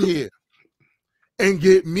sit here and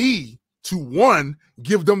get me to, one,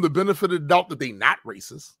 give them the benefit of the doubt that they not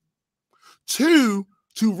racist. Two,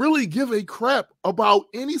 to really give a crap about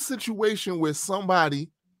any situation where somebody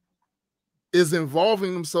is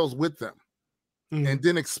involving themselves with them and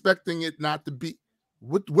then expecting it not to be.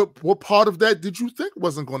 What part of that did you think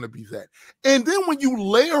wasn't going to be that? And then when you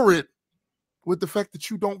layer it with the fact that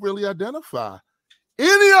you don't really identify,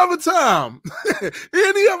 Any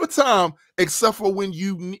other time, except for when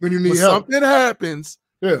you need help. Something happens,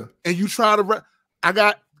 yeah, and you try to. I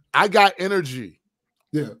got energy,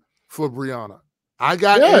 yeah, for Brianna. I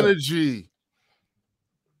got energy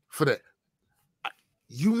for that.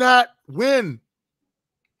 You not win,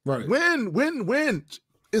 right? Win.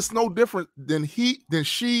 It's no different than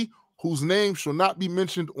she, whose name shall not be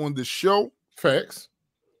mentioned on the show. Facts.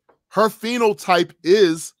 Her phenotype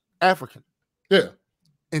is African. Yeah.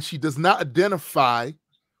 And she does not identify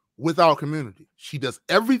with our community. She does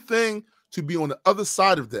everything to be on the other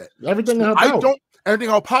side of that. Everything in her power. Everything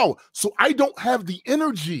in her power. So I don't have the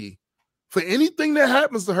energy for anything that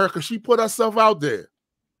happens to her because she put herself out there.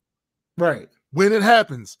 Right. When it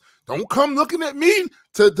happens, don't come looking at me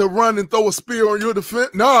to run and throw a spear on your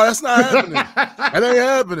defense. No, that's not happening. That ain't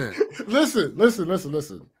happening. Listen.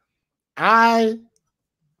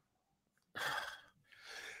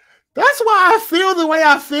 That's why I feel the way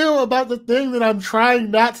I feel about the thing that I'm trying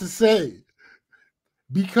not to say.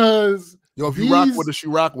 Because if you rock with us,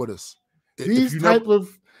 you rock with us. These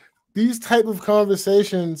type of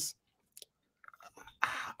conversations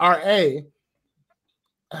are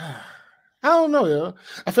I don't know, yo.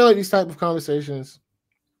 I feel like these type of conversations.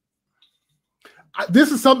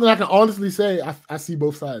 This is something I can honestly say. I see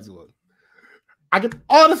both sides of it. I can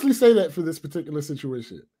honestly say that for this particular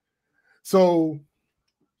situation. So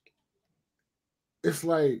it's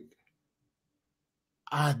like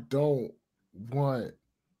I don't want.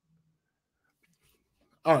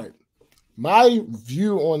 All right, my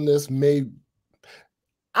view on this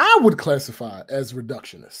I would classify as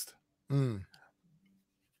reductionist.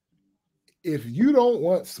 If you don't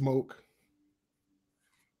want smoke,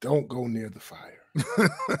 don't go near the fire.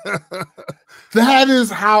 That is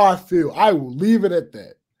how I feel. I will leave it at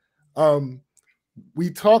that. We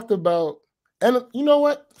talked about, and you know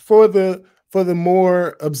what? For the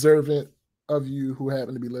more observant of you who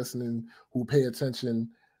happen to be listening, who pay attention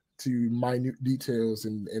to minute details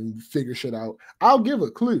and figure shit out, I'll give a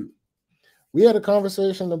clue. We had a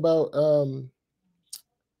conversation about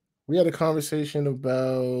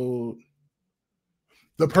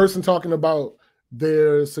the person talking about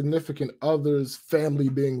their significant other's family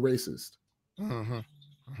being racist.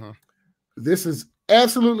 This is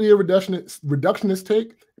absolutely a reductionist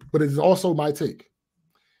take, but it is also my take.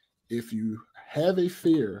 If you have a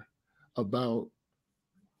fear about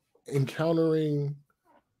encountering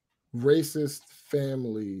racist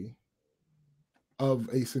family of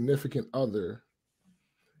a significant other,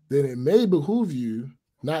 then it may behoove you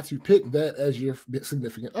not to pick that as your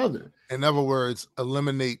significant other. In other words,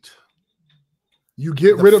 eliminate. You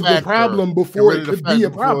get rid of the problem before it could be a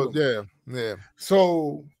problem. Yeah.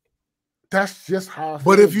 So that's just how I feel.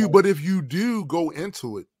 But if you do go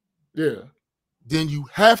into it, then you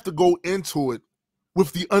have to go into it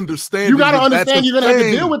with the understanding. You got to understand you're going to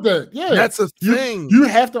have to deal with that. Yeah, that's a thing. You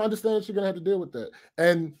have to understand that you're going to have to deal with that,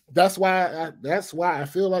 and that's why I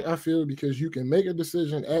feel like I feel, because you can make a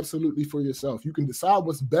decision absolutely for yourself. You can decide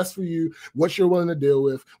what's best for you, what you're willing to deal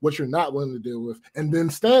with, what you're not willing to deal with, and then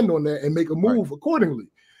stand on that and make a move accordingly.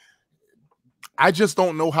 I just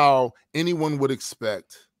don't know how anyone would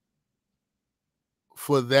expect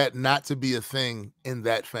for that not to be a thing in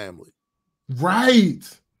that family. Right.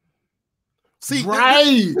 See,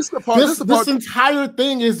 this entire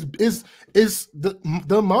thing is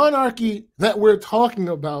the monarchy that we're talking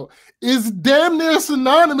about is damn near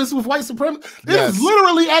synonymous with white supremacy. It is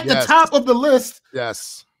literally at the top of the list.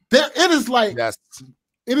 Yes. It is like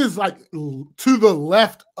to the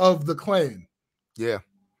left of the claim. Yeah.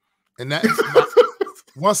 And that is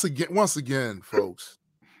once again, folks,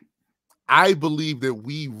 I believe that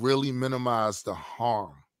we really minimize the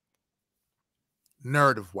harm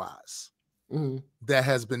narrative-wise. That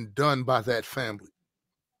has been done by that family,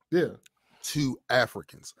 to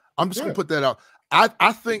Africans. I'm just gonna put that out.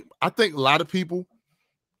 I think a lot of people,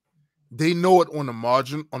 they know it on the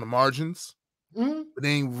margins, but they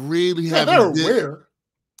ain't really haven't. They're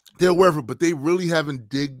aware of it, but they really haven't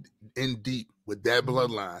digged in deep what that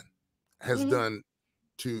bloodline has done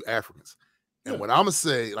to Africans. And what I'm gonna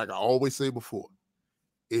say, like I always say before,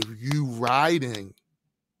 if you riding.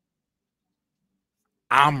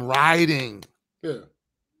 I'm riding. Yeah.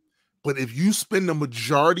 But if you spend the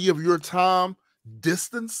majority of your time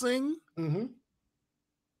distancing and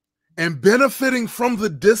benefiting from the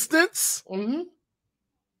distance,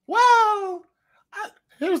 well,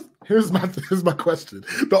 here's my question.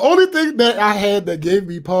 The only thing that I had that gave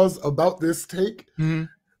me pause about this take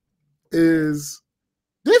is,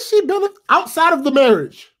 did she benefit outside of the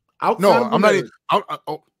marriage?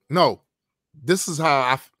 No. This is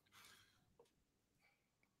how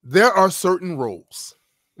there are certain roles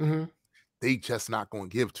Mm-hmm. they just not going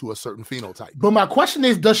to give to a certain phenotype. But my question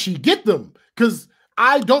is, does she get them? Because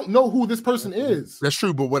I don't know who this person is. That's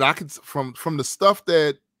true. But what I could from the stuff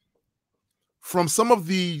that from some of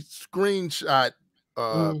the screenshot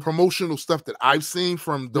promotional stuff that I've seen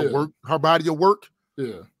from the work, her body of work.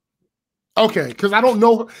 Yeah. Okay, because I don't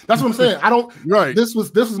know. That's what I'm saying. I don't. Right. This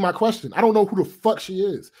was my question. I don't know who the fuck she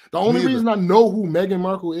is. The only reason I know who Meghan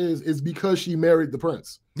Markle is because she married the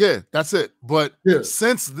prince. Yeah, that's it. But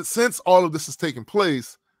since all of this has taken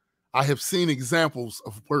place, I have seen examples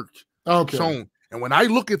of work shown. And when I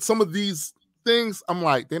look at some of these things, I'm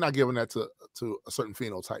like, they're not giving that to a certain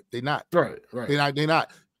phenotype. They're not. Right. They're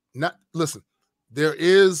not. Listen, there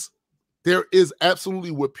is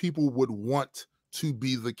absolutely what people would want to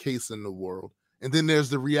be the case in the world. And then there's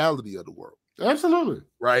the reality of the world. Absolutely.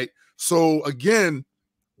 Right. So again,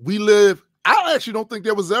 I actually don't think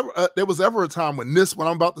there was ever a time when what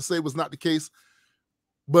I'm about to say was not the case.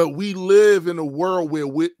 But we live in a world where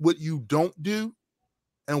what you don't do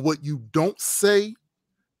and what you don't say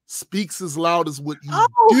speaks as loud as what you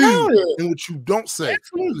do and what you don't say.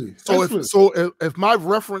 Absolutely. So if my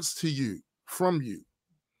reference to you from you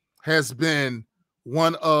has been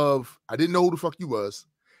one of, I didn't know who the fuck you was,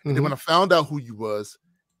 and then when I found out who you was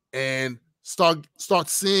and start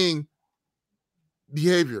seeing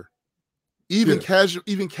behavior, even casual,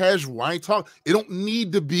 I ain't talking, it don't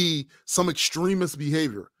need to be some extremist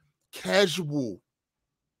behavior. Casual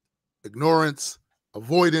ignorance,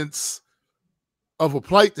 avoidance of a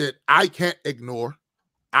plight that I can't ignore,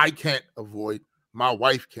 I can't avoid, my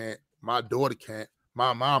wife can't, my daughter can't,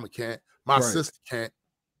 my mama can't, my sister can't.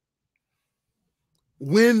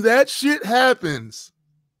 When that shit happens,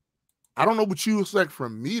 I don't know what you expect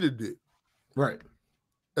from me to do. Right.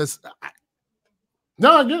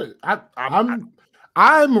 No, I get it.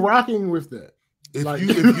 I'm rocking with that. If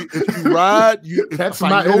you ride, if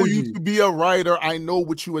I know you to be a writer, I know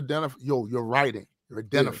what you identify. You're writing. You're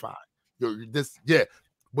identifying. You're this,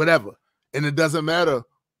 whatever. And it doesn't matter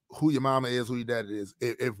who your mama is, who your dad is.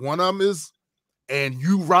 If one of them is, and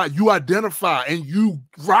you identify and you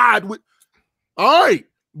ride with. All right,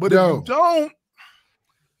 but if you don't,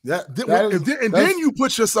 then you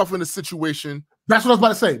put yourself in a situation. That's what I was about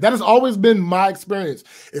to say. That has always been my experience.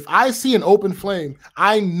 If I see an open flame,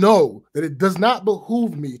 I know that it does not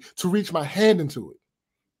behoove me to reach my hand into it.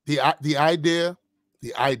 The idea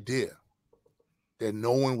that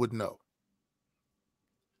no one would know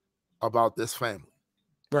about this family,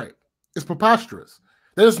 right? It's preposterous.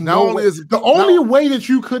 There's no way. The only way that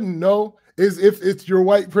you couldn't know is if it's your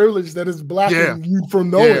white privilege that is blocking you from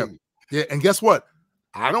knowing. Yeah, and guess what?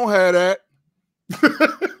 I don't have that.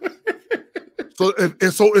 So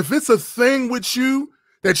if it's a thing with you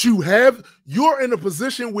that you have, you're in a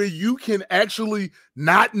position where you can actually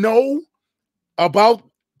not know about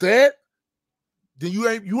that, then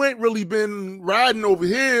you ain't really been riding over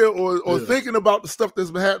here or thinking about the stuff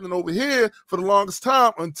that's been happening over here for the longest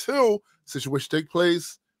time until situation take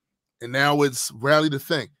place, and now it's rally to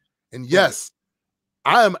think. And yes,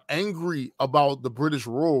 I am angry about the British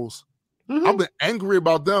royals. I've been angry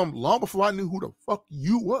about them long before I knew who the fuck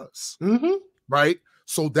you was. Right?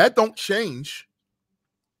 So that don't change.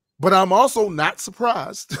 But I'm also not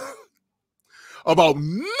surprised about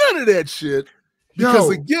none of that shit. Because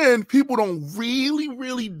again, people don't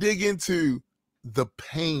really dig into the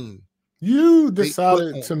pain. You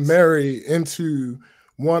decided to marry into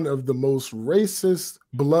one of the most racist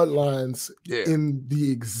bloodlines in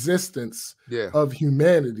the existence of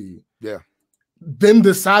humanity. Then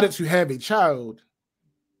decided to have a child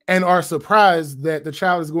and are surprised that the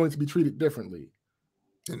child is going to be treated differently.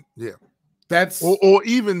 And that's or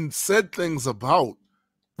even said things about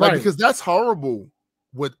because that's horrible.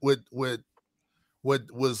 What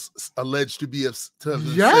was alleged to be that's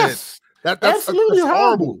absolutely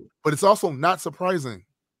horrible. But it's also not surprising.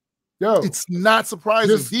 It's not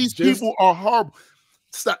surprising. These people are horrible.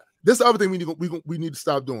 Stop. This is the other thing we need to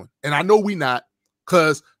stop doing. And I know we not,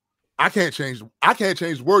 because I can't change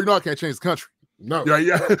the world. I can't change the country. No.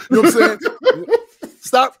 You know what I'm saying?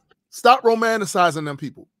 Stop romanticizing them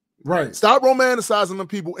people. Right. Stop romanticizing them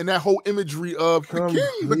people and that whole imagery of the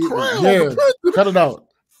king, the crown, the prince. Cut it out.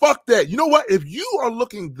 Fuck that. You know what? If you are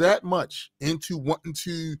looking that much into wanting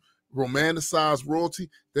to romanticize royalty,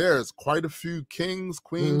 there's quite a few kings,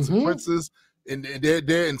 queens, and princes, and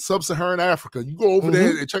they're in sub-Saharan Africa. You go over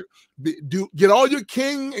there and check, get all your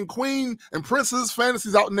king and queen and princess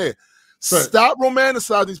fantasies out in there. Right. Stop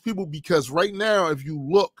romanticizing these people, because right now, if you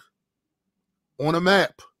look on a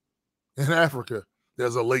map in Africa,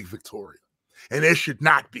 there's a Lake Victoria, and there should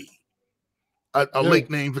not be a lake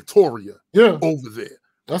named Victoria over there.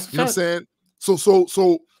 That's you know what I'm saying.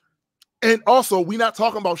 So, and also we're not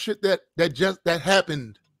talking about shit that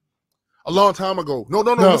happened a long time ago. No.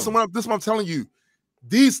 This is what I'm telling you.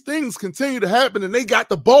 These things continue to happen, and they got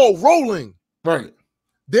the ball rolling. Right.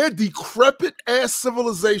 Their decrepit ass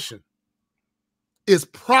civilization is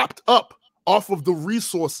propped up off of the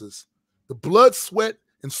resources, the blood, sweat,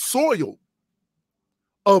 and soil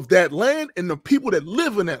of that land and the people that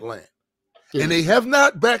live in that land. Yeah. And they have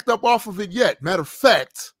not backed up off of it yet. Matter of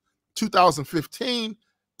fact, 2015,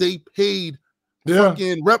 they paid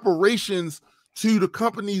fucking reparations to the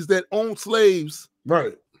companies that own slaves.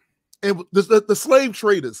 Right. And the slave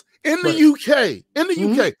traders in the UK. In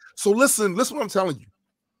the UK. So listen what I'm telling you.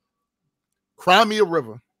 Cry me a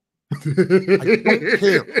river. I don't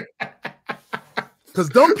care. Because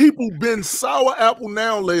them people been sour apple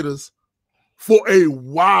now laters for a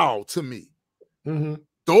while to me. Mm-hmm.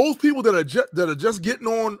 Those people that are just getting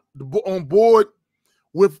on board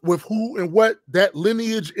with who and what that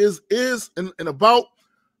lineage is and about.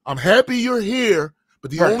 I'm happy you're here,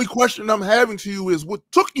 but the only question I'm having to you is what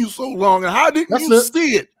took you so long and how didn't you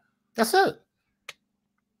see it? That's it.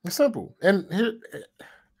 It's simple. And here,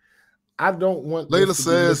 I don't want. Layla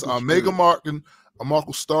says Meghan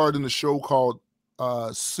Markle starred in a show called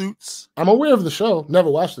Suits. I'm aware of the show. Never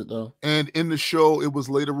watched it though. And in the show, it was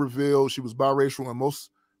later revealed she was biracial, and most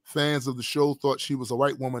fans of the show thought she was a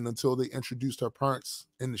white woman until they introduced her parents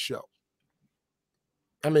in the show.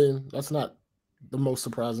 I mean, that's not the most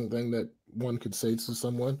surprising thing that one could say to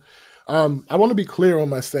someone. I want to be clear on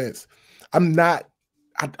my stance. I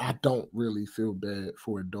don't really feel bad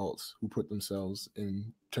for adults who put themselves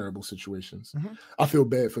in terrible situations. Mm-hmm. I feel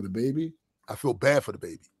bad for the baby. I feel bad for the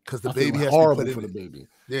baby because the baby has horrible to be put for the baby.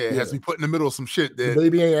 Yeah, it has to be put in the middle of some shit. The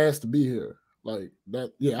baby ain't asked to be here. Like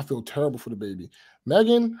that. Yeah, I feel terrible for the baby.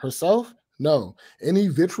 Meghan herself, no. Any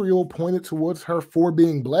vitriol pointed towards her for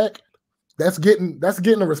being black, that's getting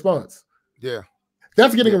a response. Yeah.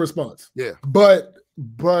 That's getting a response. Yeah. But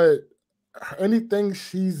anything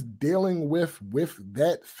she's dealing with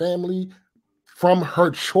that family from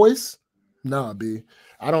her choice, nah, B.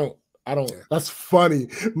 I don't. That's funny.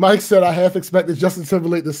 Mike said I half expected Justin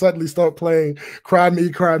Timberlake to suddenly start playing "Cry Me,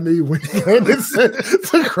 Cry Me" when he said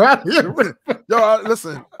to cry me. Yo,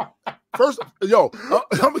 listen. First, I'm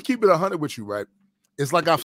gonna keep it 100 with you, right? It's like I've